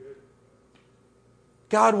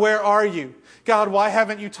 God, where are you? God, why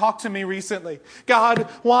haven't you talked to me recently? God,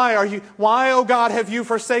 why, oh God, have you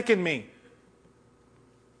forsaken me?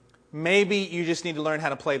 Maybe you just need to learn how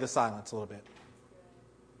to play the silence a little bit.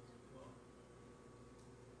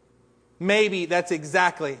 Maybe that's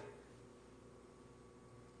exactly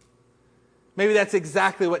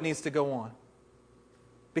what needs to go on.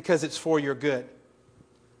 Because it's for your good.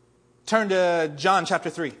 Turn to John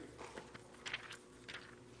chapter 3.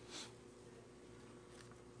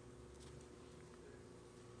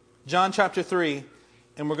 John chapter 3,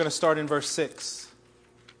 and we're going to start in verse 6.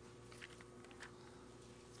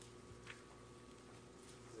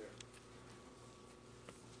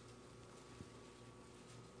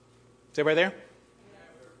 Is everybody there?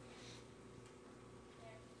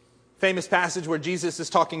 Famous passage where Jesus is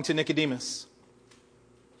talking to Nicodemus.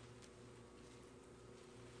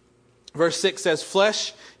 Verse 6 says,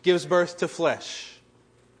 "Flesh gives birth to flesh,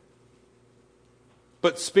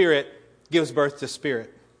 but spirit gives birth to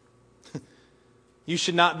spirit. You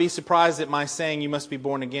should not be surprised at my saying you must be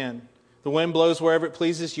born again. The wind blows wherever it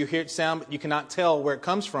pleases. You hear its sound, but you cannot tell where it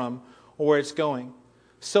comes from or where it's going.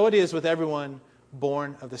 So it is with everyone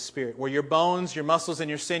born of the Spirit, where your bones, your muscles, and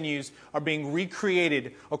your sinews are being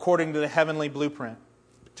recreated according to the heavenly blueprint."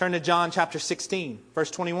 Turn to John chapter 16,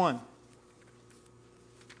 verse 21.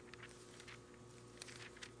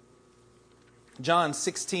 John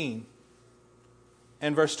 16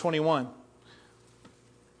 and verse 21.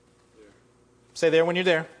 Say there when you're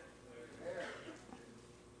there.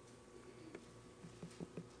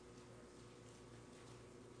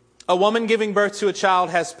 "A woman giving birth to a child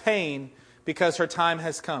has pain because her time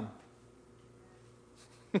has come."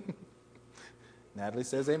 Natalie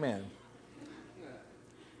says amen.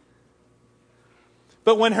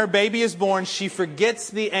 "But when her baby is born, she forgets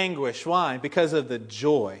the anguish." Why? Because of the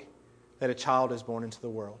joy that a child is born into the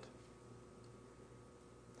world.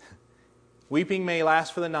 Weeping may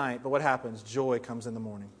last for the night, but what happens? Joy comes in the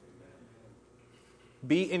morning.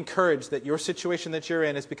 Be encouraged that your situation that you're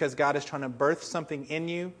in is because God is trying to birth something in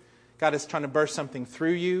you. God is trying to birth something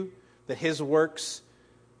through you, that His works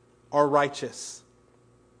are righteous.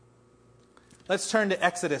 Let's turn to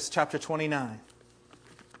Exodus chapter 29.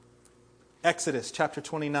 Exodus chapter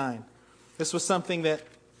 29. This was something that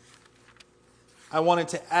I wanted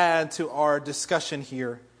to add to our discussion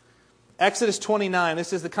here. Exodus 29,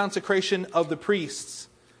 this is the consecration of the priests.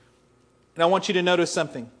 And I want you to notice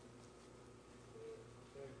something.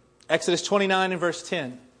 Exodus 29 and verse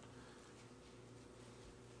 10.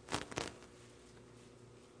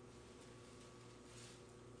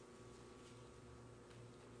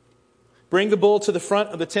 "Bring the bull to the front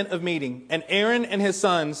of the tent of meeting, and Aaron and his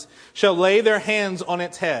sons shall lay their hands on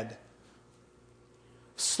its head.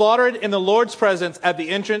 Slaughter it in the Lord's presence at the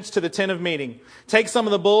entrance to the tent of meeting. Take some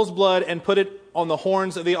of the bull's blood and put it on the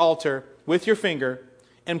horns of the altar with your finger,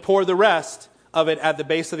 and pour the rest of it at the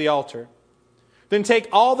base of the altar. Then take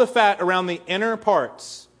all the fat around the inner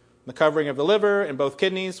parts, the covering of the liver and both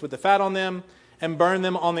kidneys with the fat on them, and burn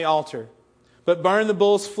them on the altar. But burn the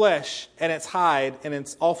bull's flesh and its hide and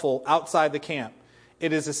its offal outside the camp.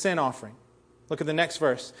 It is a sin offering. Look at the next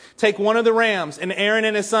verse. Take one of the rams, and Aaron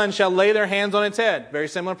and his son shall lay their hands on its head. Very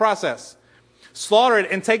similar process. Slaughter it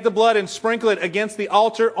and take the blood and sprinkle it against the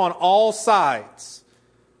altar on all sides.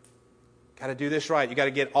 Got to do this right. You got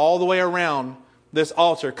to get all the way around this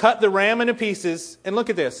altar. Cut the ram into pieces, and look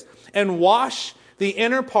at this, and wash the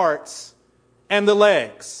inner parts and the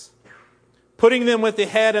legs, putting them with the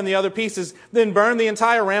head and the other pieces. Then burn the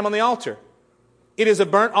entire ram on the altar. It is a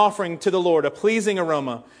burnt offering to the Lord, a pleasing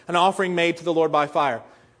aroma, an offering made to the Lord by fire.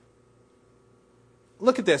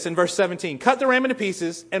 Look at this in verse 17. Cut the ram into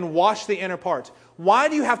pieces and wash the inner parts. Why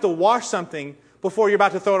do you have to wash something before you're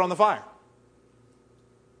about to throw it on the fire?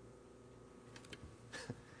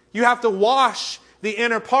 You have to wash the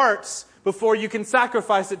inner parts before you can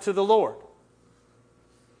sacrifice it to the Lord.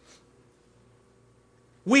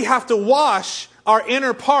 We have to wash our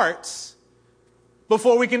inner parts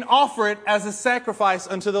before we can offer it as a sacrifice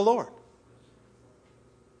unto the Lord.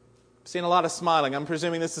 I've seen a lot of smiling. I'm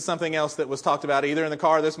presuming this is something else that was talked about either in the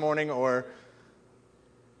car this morning or...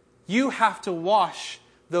 You have to wash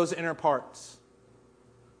those inner parts.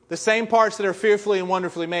 The same parts that are fearfully and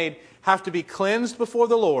wonderfully made have to be cleansed before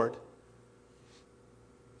the Lord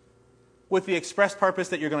with the express purpose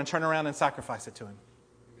that you're going to turn around and sacrifice it to Him.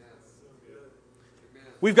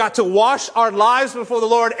 We've got to wash our lives before the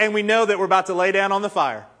Lord, and we know that we're about to lay down on the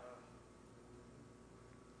fire.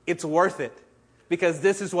 It's worth it because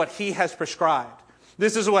this is what He has prescribed.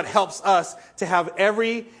 This is what helps us to have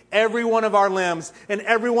every one of our limbs and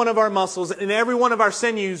every one of our muscles and every one of our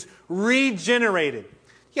sinews regenerated.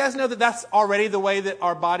 You guys know that that's already the way that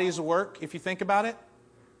our bodies work, if you think about it?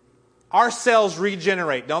 Our cells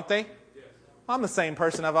regenerate, don't they? Yes. I'm the same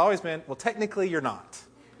person I've always been. Well, technically, you're not.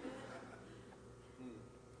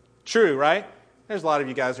 True, right? There's a lot of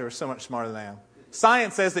you guys who are so much smarter than I am.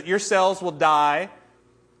 Science says that your cells will die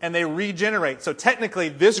and they regenerate. So technically,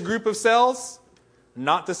 this group of cells,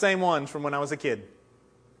 not the same ones from when I was a kid.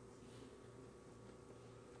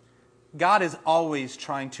 God is always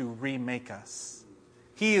trying to remake us.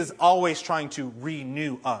 He is always trying to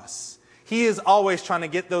renew us. He is always trying to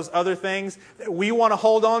get those other things that we want to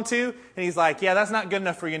hold on to. And He's like, yeah, that's not good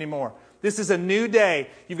enough for you anymore. This is a new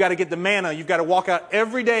day. You've got to get the manna. You've got to walk out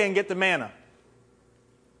every day and get the manna.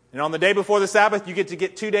 And on the day before the Sabbath, you get to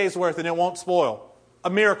get 2 days worth and it won't spoil.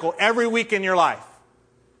 A miracle every week in your life.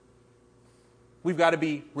 We've got to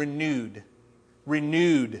be renewed.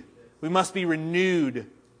 Renewed. We must be renewed.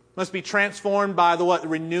 Must be transformed by the what? The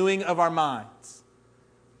renewing of our minds.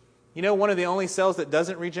 You know one of the only cells that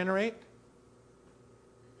doesn't regenerate?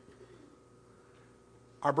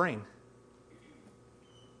 Our brain.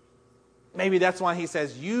 Maybe that's why He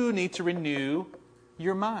says you need to renew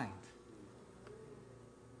your mind.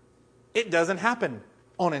 It doesn't happen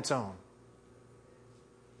on its own.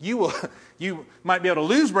 You might be able to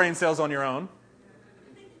lose brain cells on your own,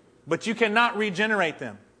 but you cannot regenerate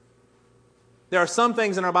them. There are some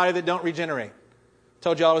things in our body that don't regenerate.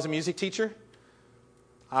 Told you I was a music teacher.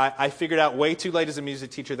 I figured out way too late as a music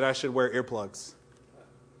teacher that I should wear earplugs.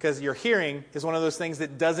 Because your hearing is one of those things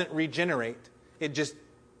that doesn't regenerate. It just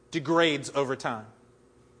degrades over time.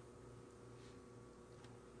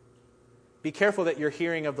 Be careful that your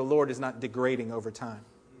hearing of the Lord is not degrading over time.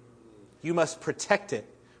 You must protect it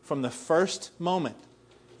from the first moment.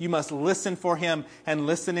 You must listen for Him and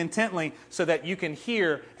listen intently so that you can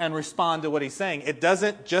hear and respond to what He's saying. It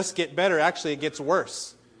doesn't just get better. Actually, it gets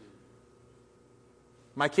worse.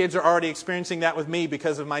 My kids are already experiencing that with me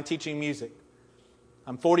because of my teaching music.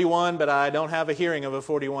 I'm 41, but I don't have a hearing of a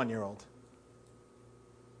 41-year-old.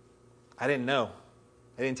 I didn't know.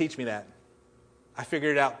 They didn't teach me that. I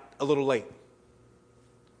figured it out a little late.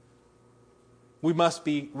 We must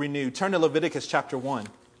be renewed. Turn to Leviticus chapter 1.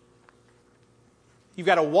 You've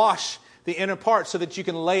got to wash the inner part so that you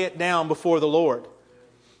can lay it down before the Lord.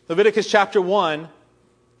 Leviticus chapter 1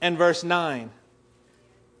 and verse 9.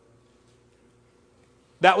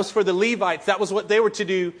 That was for the Levites. That was what they were to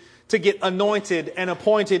do to get anointed and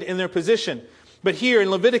appointed in their position. But here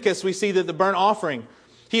in Leviticus, we see that the burnt offering,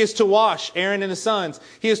 he is to wash, Aaron and his sons,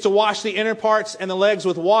 he is to wash the inner parts and the legs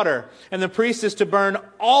with water. And the priest is to burn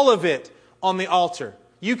all of it on the altar.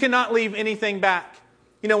 You cannot leave anything back.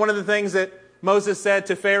 You know, one of the things that Moses said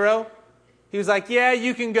to Pharaoh, he was like, yeah,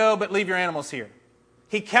 you can go, but leave your animals here.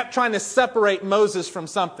 He kept trying to separate Moses from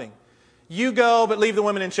something. You go, but leave the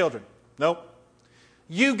women and children. Nope.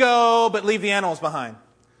 You go, but leave the animals behind.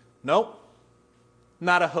 Nope.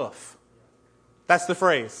 Not a hoof. That's the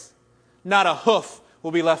phrase. Not a hoof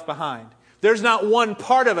will be left behind. There's not one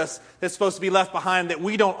part of us that's supposed to be left behind that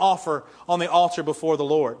we don't offer on the altar before the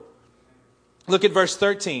Lord. Look at verse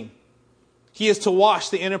 13. He is to wash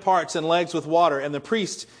the inner parts and legs with water, and the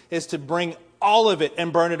priest is to bring all of it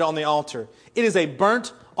and burn it on the altar. It is a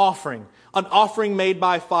burnt offering, an offering made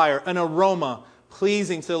by fire, an aroma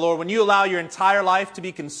pleasing to the Lord. When you allow your entire life to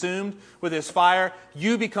be consumed with His fire,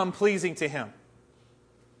 you become pleasing to Him.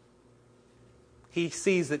 He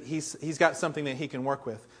sees that he's got something that He can work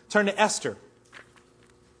with. Turn to Esther.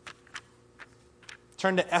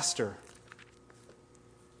 Turn to Esther.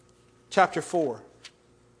 Chapter 4.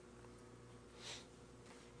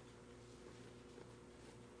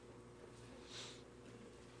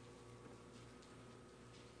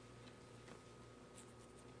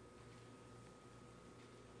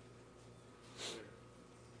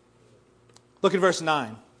 Look at verse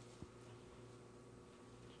 9.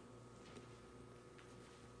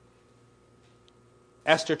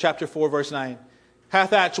 Esther chapter 4, verse 9.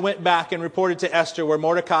 Hathach went back and reported to Esther where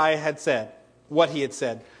Mordecai had said, what he had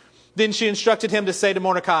said. Then she instructed him to say to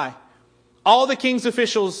Mordecai, all the king's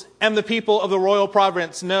officials and the people of the royal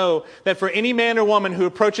province know that for any man or woman who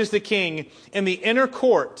approaches the king in the inner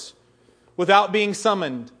court without being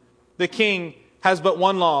summoned, the king has but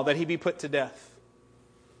one law, that he be put to death.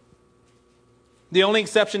 The only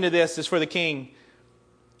exception to this is for the king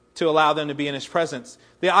to allow them to be in his presence.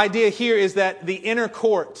 The idea here is that the inner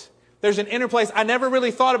court, there's an inner place. I never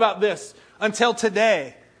really thought about this until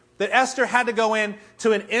today, that Esther had to go in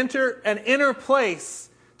to an inner place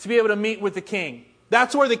to be able to meet with the king.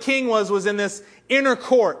 That's where the king was in this inner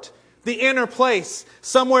court, the inner place,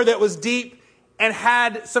 somewhere that was deep and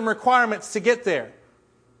had some requirements to get there.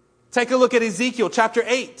 Take a look at Ezekiel chapter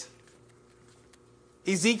 8.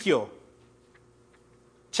 Ezekiel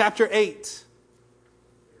chapter 8.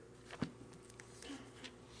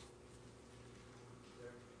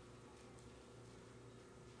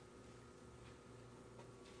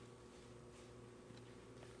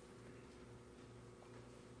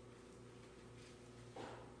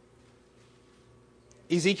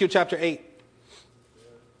 Ezekiel chapter 8.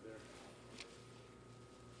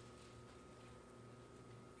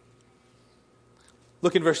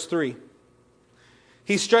 Look at verse 3.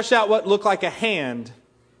 He stretched out what looked like a hand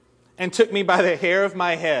and took me by the hair of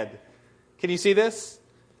my head. Can you see this?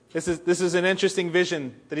 This is an interesting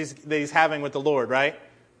vision that he's having with the Lord, right?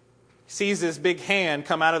 He sees this big hand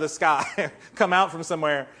come out of the sky, come out from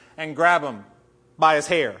somewhere and grab him by his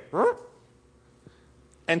hair.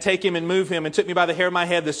 And take him and move him, and took me by the hair of my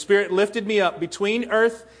head. The Spirit lifted me up between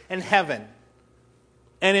earth and heaven.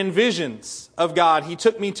 And in visions of God, He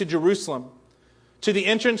took me to Jerusalem, to the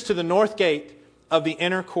entrance to the north gate of the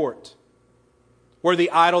inner court, where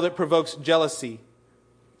the idol that provokes to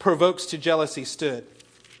jealousy stood.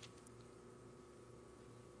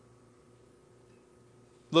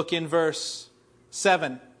 Look in verse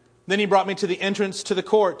 7. Then He brought me to the entrance to the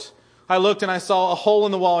court. I looked and I saw a hole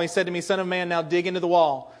in the wall. He said to me, Son of man, now dig into the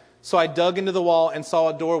wall. So I dug into the wall and saw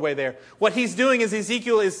a doorway there. What he's doing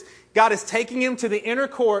is God is taking him to the inner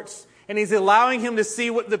courts, and He's allowing him to see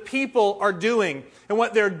what the people are doing. And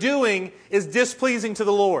what they're doing is displeasing to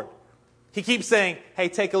the Lord. He keeps saying, hey,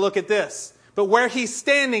 take a look at this. But where he's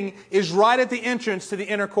standing is right at the entrance to the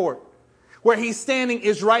inner court. Where he's standing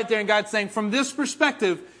is right there, and God's saying, from this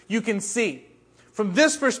perspective, you can see. From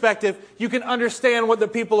this perspective, you can understand what the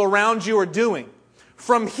people around you are doing.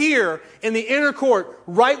 From here, in the inner court,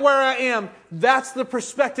 right where I am, that's the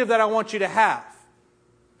perspective that I want you to have.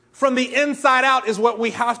 From the inside out is what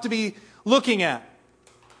we have to be looking at.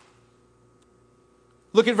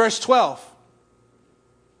 Look at verse 12.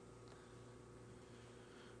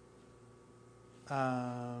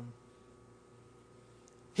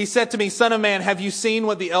 He said to me, Son of man, have you seen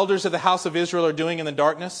what the elders of the house of Israel are doing in the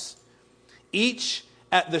darkness? Each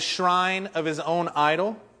at the shrine of his own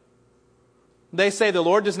idol. They say, the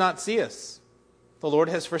Lord does not see us. The Lord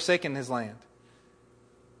has forsaken His land.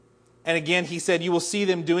 And again, He said, you will see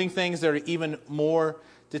them doing things that are even more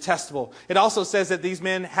detestable. It also says that these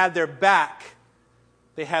men had their back.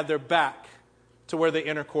 They had their back to where the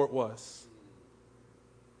inner court was.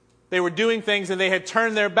 They were doing things and they had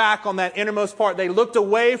turned their back on that innermost part. They looked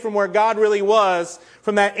away from where God really was,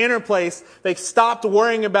 from that inner place. They stopped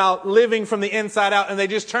worrying about living from the inside out, and they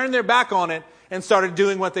just turned their back on it and started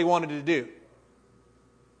doing what they wanted to do.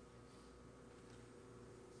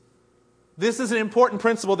 This is an important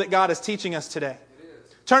principle that God is teaching us today.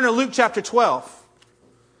 Turn to Luke chapter 12.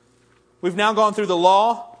 We've now gone through the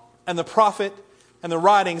law and the prophet and the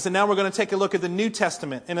writings, and now we're going to take a look at the New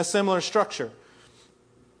Testament in a similar structure.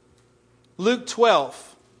 Luke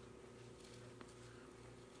 12.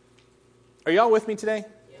 Are y'all with me today?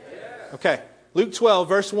 Yes. Okay. Luke 12,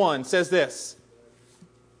 verse 1 says this.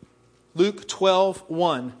 Luke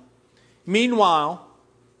 12:1. Meanwhile,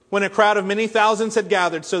 when a crowd of many thousands had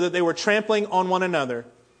gathered so that they were trampling on one another,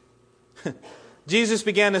 Jesus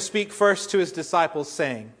began to speak first to his disciples,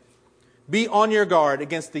 saying, "Be on your guard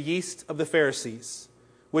against the yeast of the Pharisees,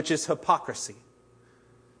 which is hypocrisy."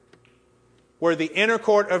 Where the inner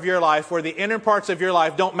court of your life, where the inner parts of your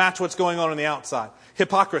life don't match what's going on the outside.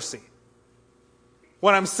 Hypocrisy.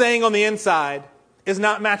 What I'm saying on the inside is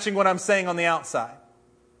not matching what I'm saying on the outside.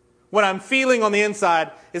 What I'm feeling on the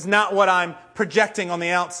inside is not what I'm projecting on the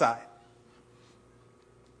outside.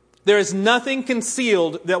 There is nothing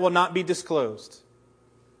concealed that will not be disclosed.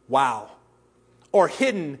 Wow. Or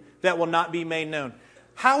hidden that will not be made known.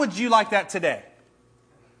 How would you like that today?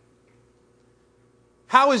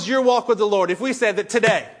 How is your walk with the Lord if we said that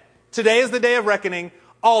today is the day of reckoning,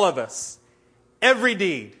 all of us, every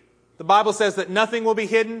deed. The Bible says that nothing will be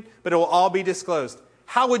hidden, but it will all be disclosed.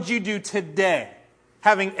 How would you do today,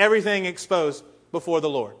 having everything exposed before the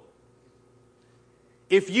Lord?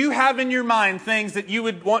 If you have in your mind things that you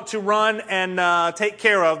would want to run and take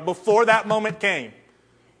care of before that moment came,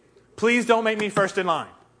 please don't make me first in line.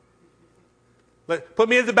 Put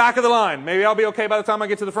me at the back of the line. Maybe I'll be okay by the time I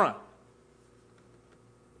get to the front.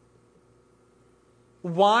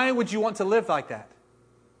 Why would you want to live like that?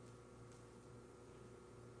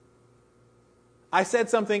 I said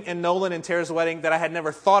something in Nolan and Tara's wedding that I had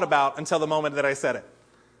never thought about until the moment that I said it.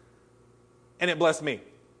 And it blessed me.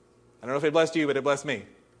 I don't know if it blessed you, but it blessed me.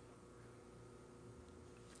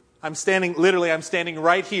 I'm standing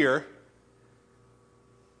right here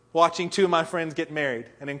watching two of my friends get married.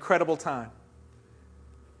 An incredible time.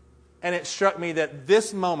 And it struck me that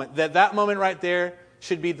that moment right there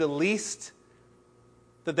should be the least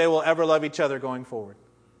that they will ever love each other going forward.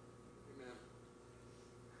 Amen.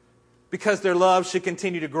 Because their love should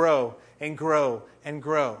continue to grow and grow and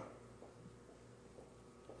grow.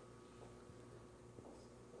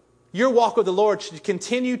 Your walk with the Lord should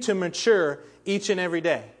continue to mature each and every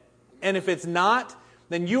day. And if it's not,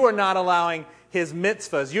 then you are not allowing His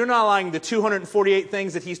mitzvahs. You're not allowing the 248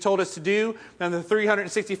 things that He's told us to do and the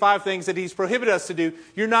 365 things that He's prohibited us to do.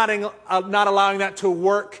 You're not allowing that to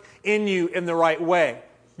work in you in the right way.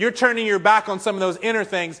 You're turning your back on some of those inner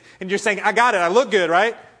things and you're saying, I got it, I look good,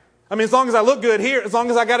 right? I mean, as long as I look good here, as long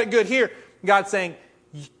as I got it good here. God's saying,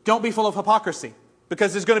 don't be full of hypocrisy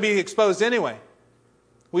because it's going to be exposed anyway.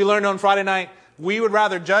 We learned on Friday night, we would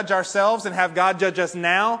rather judge ourselves and have God judge us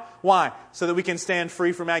now. Why? So that we can stand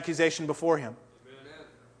free from accusation before Him. Amen.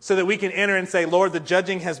 So that we can enter and say, Lord, the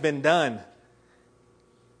judging has been done.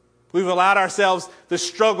 We've allowed ourselves the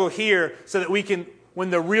struggle here so that we can,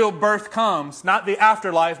 when the real birth comes, not the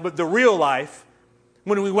afterlife, but the real life,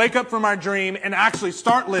 when we wake up from our dream and actually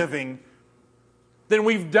start living, then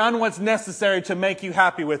we've done what's necessary to make you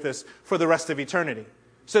happy with us for the rest of eternity,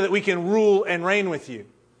 so that we can rule and reign with you.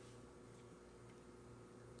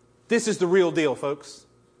 This is the real deal, folks.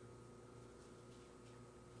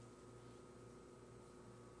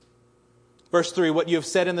 Verse 3, what you have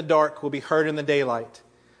said in the dark will be heard in the daylight.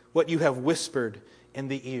 What you have whispered in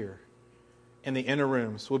the ear, in the inner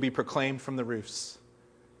rooms, will be proclaimed from the roofs.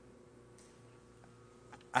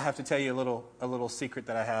 I have to tell you a little secret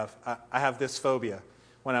that I have. I have this phobia.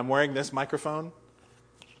 When I'm wearing this microphone,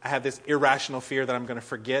 I have this irrational fear that I'm going to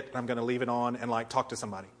forget, and I'm going to leave it on and talk to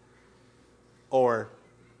somebody. Or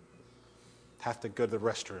have to go to the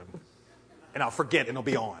restroom. And I'll forget and it'll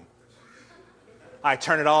be on. I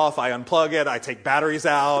turn it off, I unplug it, I take batteries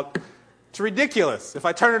out. It's ridiculous. If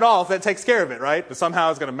I turn it off, that takes care of it, right? But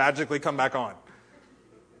somehow it's going to magically come back on.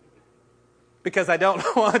 Because I don't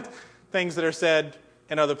want things that are said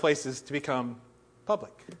in other places to become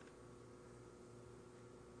public.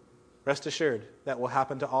 Rest assured, that will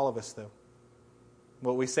happen to all of us, though.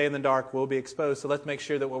 What we say in the dark will be exposed. So let's make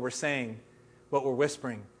sure that what we're saying, what we're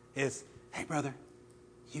whispering is, hey, brother,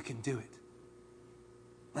 you can do it.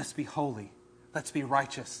 Let's be holy. Let's be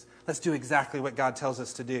righteous. Let's do exactly what God tells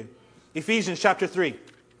us to do. Ephesians chapter 3.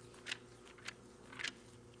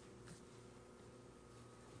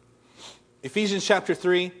 Ephesians chapter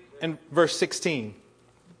 3 and verse 16.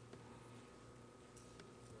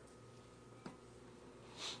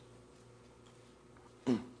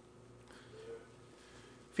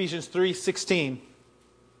 Ephesians 3:16.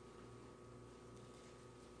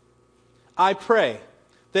 I pray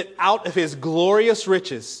that out of His glorious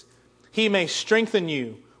riches He may strengthen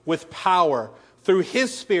you with power through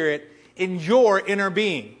His Spirit in your inner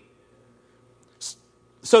being,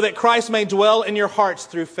 so that Christ may dwell in your hearts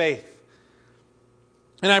through faith.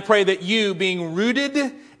 And I pray that you, being rooted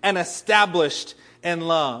and established in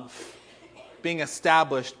love, being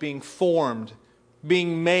established, being formed,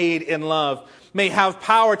 being made in love, may have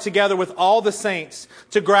power together with all the saints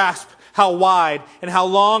to grasp how wide and how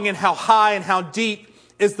long and how high and how deep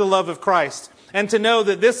is the love of Christ, And to know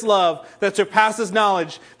that this love that surpasses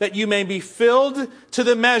knowledge, that you may be filled to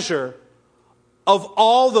the measure of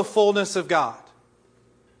all the fullness of God.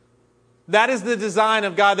 That is the design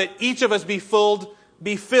of God, that each of us be filled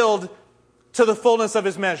to the fullness of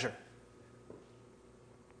His measure.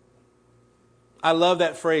 I love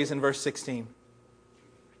that phrase in verse 16.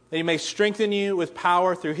 That He may strengthen you with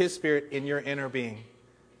power through His Spirit in your inner being.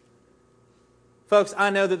 Folks, I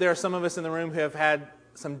know that there are some of us in the room who have had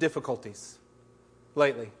some difficulties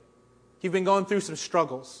lately. You've been going through some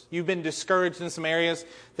struggles. You've been discouraged in some areas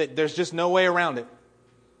that there's just no way around it.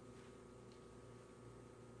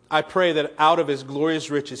 I pray that out of His glorious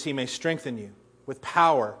riches He may strengthen you with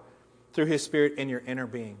power through His Spirit in your inner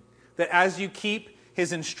being. That as you keep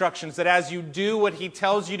His instructions, that as you do what He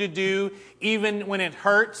tells you to do, even when it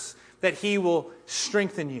hurts, that He will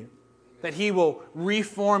strengthen you, that He will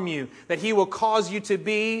reform you, that He will cause you to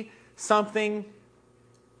be something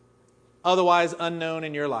otherwise unknown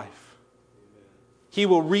in your life. He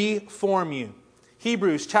will reform you.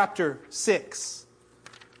 Hebrews chapter 6.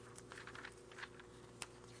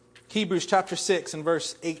 Hebrews chapter 6 and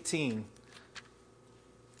verse 18.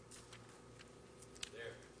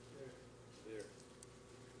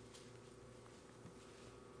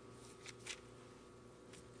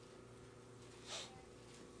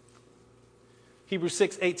 Hebrews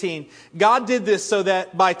 6:18. God did this so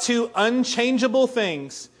that by two unchangeable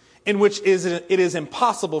things in which it is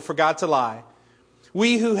impossible for God to lie,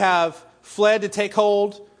 we who have fled to take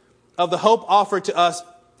hold of the hope offered to us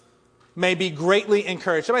may be greatly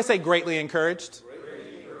encouraged. Somebody say greatly encouraged.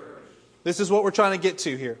 Greatly encouraged. This is what we're trying to get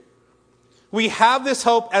to here. We have this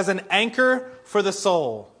hope as an anchor for the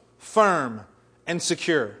soul, firm and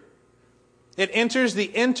secure. It enters the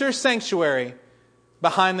inner sanctuary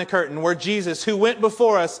behind the curtain, where Jesus, who went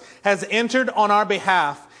before us, has entered on our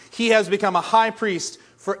behalf. He has become a high priest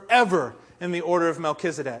forever in the order of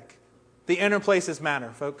Melchizedek. The inner places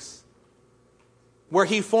matter, folks. Where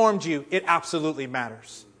He formed you, it absolutely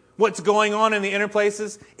matters. What's going on in the inner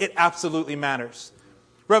places, it absolutely matters.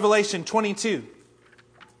 Revelation 22.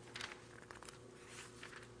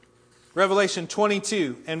 Revelation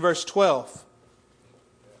 22 and verse 12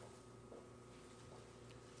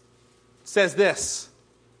 says this: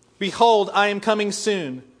 Behold, I am coming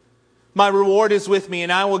soon. My reward is with me,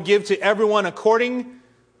 and I will give to everyone according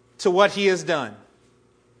to what he has done.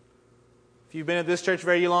 If you've been at this church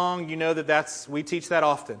very long, you know that we teach that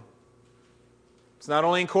often. It's not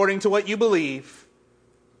only according to what you believe.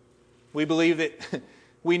 We believe that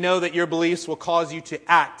we know that your beliefs will cause you to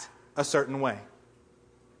act a certain way.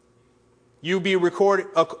 You'll be awarded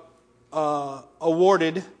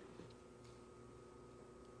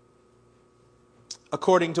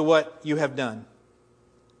according to what you have done.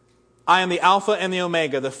 I am the Alpha and the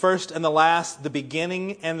Omega, the first and the last, the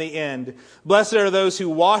beginning and the end. Blessed are those who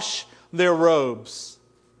wash their robes,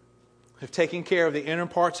 have taken care of the inner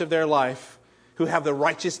parts of their life, who have the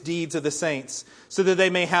righteous deeds of the saints, so that they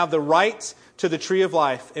may have the right to the tree of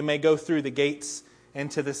life and may go through the gates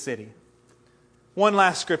into the city. One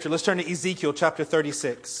last scripture. Let's turn to Ezekiel chapter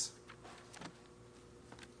 36.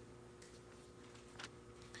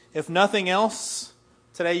 If nothing else,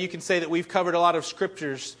 today you can say that we've covered a lot of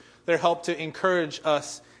scriptures that help to encourage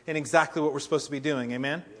us in exactly what we're supposed to be doing.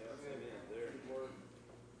 Amen?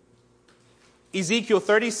 Ezekiel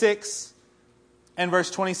 36 and verse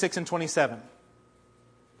 26 and 27.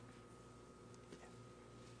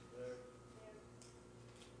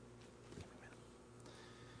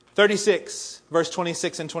 Verse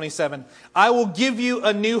 26 and 27. I will give you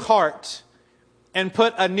a new heart and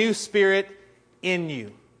put a new spirit in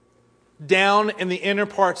you, down in the inner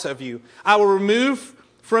parts of you. I will remove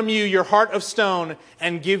from you your heart of stone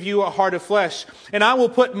and give you a heart of flesh. And I will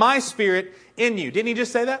put my spirit in you. Didn't he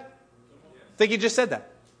just say that? I think he just said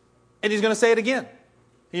that. And he's going to say it again.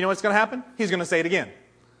 You know what's going to happen? He's going to say it again.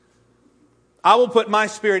 I will put my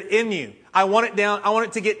spirit in you. I want it down. I want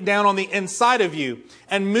it to get down on the inside of you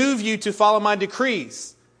and move you to follow my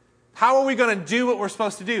decrees. How are we going to do what we're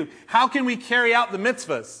supposed to do? How can we carry out the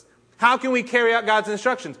mitzvahs? How can we carry out God's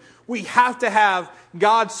instructions? We have to have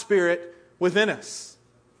God's Spirit within us.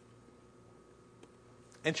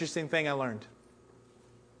 Interesting thing I learned.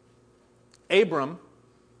 Abram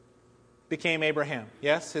became Abraham.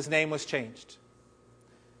 Yes, his name was changed.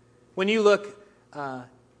 When you look, the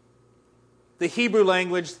Hebrew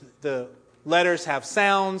language, the letters have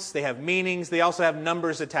sounds, they have meanings, they also have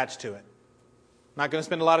numbers attached to it. I'm not going to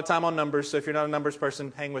spend a lot of time on numbers, so if you're not a numbers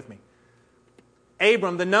person, hang with me.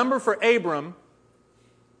 Abram, the number for Abram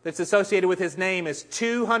that's associated with his name is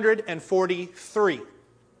 243.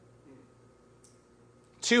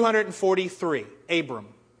 243, Abram.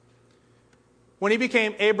 When he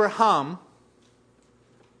became Abraham,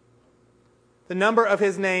 the number of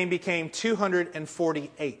his name became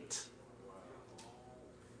 248.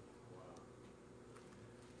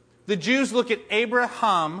 The Jews look at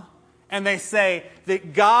Abraham and they say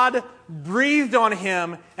that God breathed on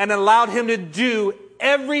him and allowed him to do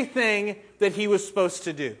everything that he was supposed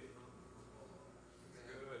to do.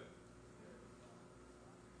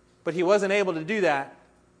 But he wasn't able to do that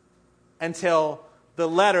until the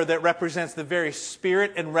letter that represents the very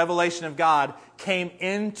spirit and revelation of God came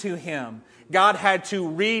into him. God had to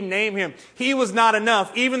rename him. He was not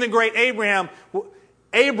enough. Even the great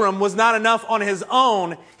Abram was not enough on his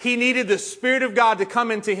own. He needed the Spirit of God to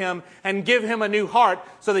come into him and give him a new heart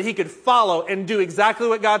so that he could follow and do exactly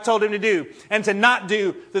what God told him to do and to not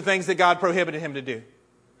do the things that God prohibited him to do.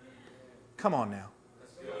 Come on now.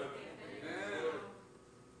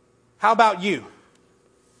 How about you?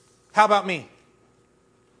 How about me?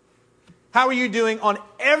 How are you doing on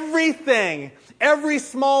everything, every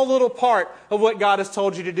small little part of what God has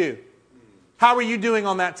told you to do? How are you doing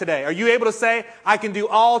on that today? Are you able to say, I can do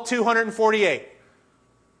all 248?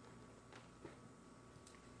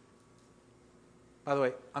 By the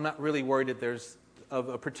way, I'm not really worried that there's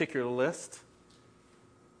a particular list.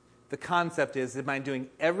 The concept is, am I doing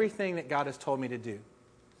everything that God has told me to do?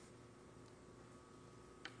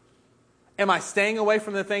 Am I staying away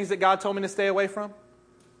from the things that God told me to stay away from?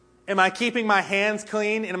 Am I keeping my hands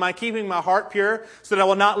clean? And am I keeping my heart pure so that I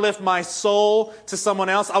will not lift my soul to someone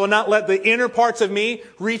else? I will not let the inner parts of me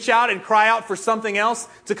reach out and cry out for something else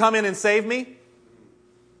to come in and save me? Do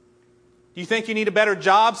you think you need a better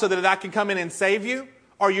job so that I can come in and save you?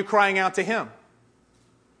 Or are you crying out to Him?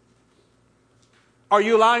 Are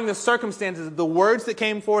you allowing the circumstances, the words that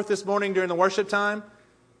came forth this morning during the worship time?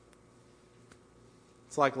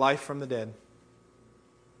 It's like life from the dead.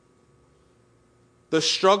 The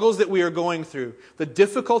struggles that we are going through, the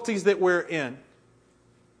difficulties that we're in,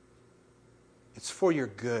 it's for your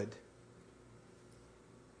good.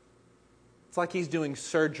 It's like He's doing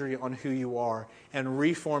surgery on who you are and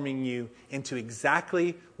reforming you into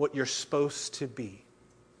exactly what you're supposed to be.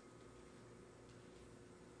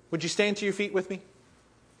 Would you stand to your feet with me?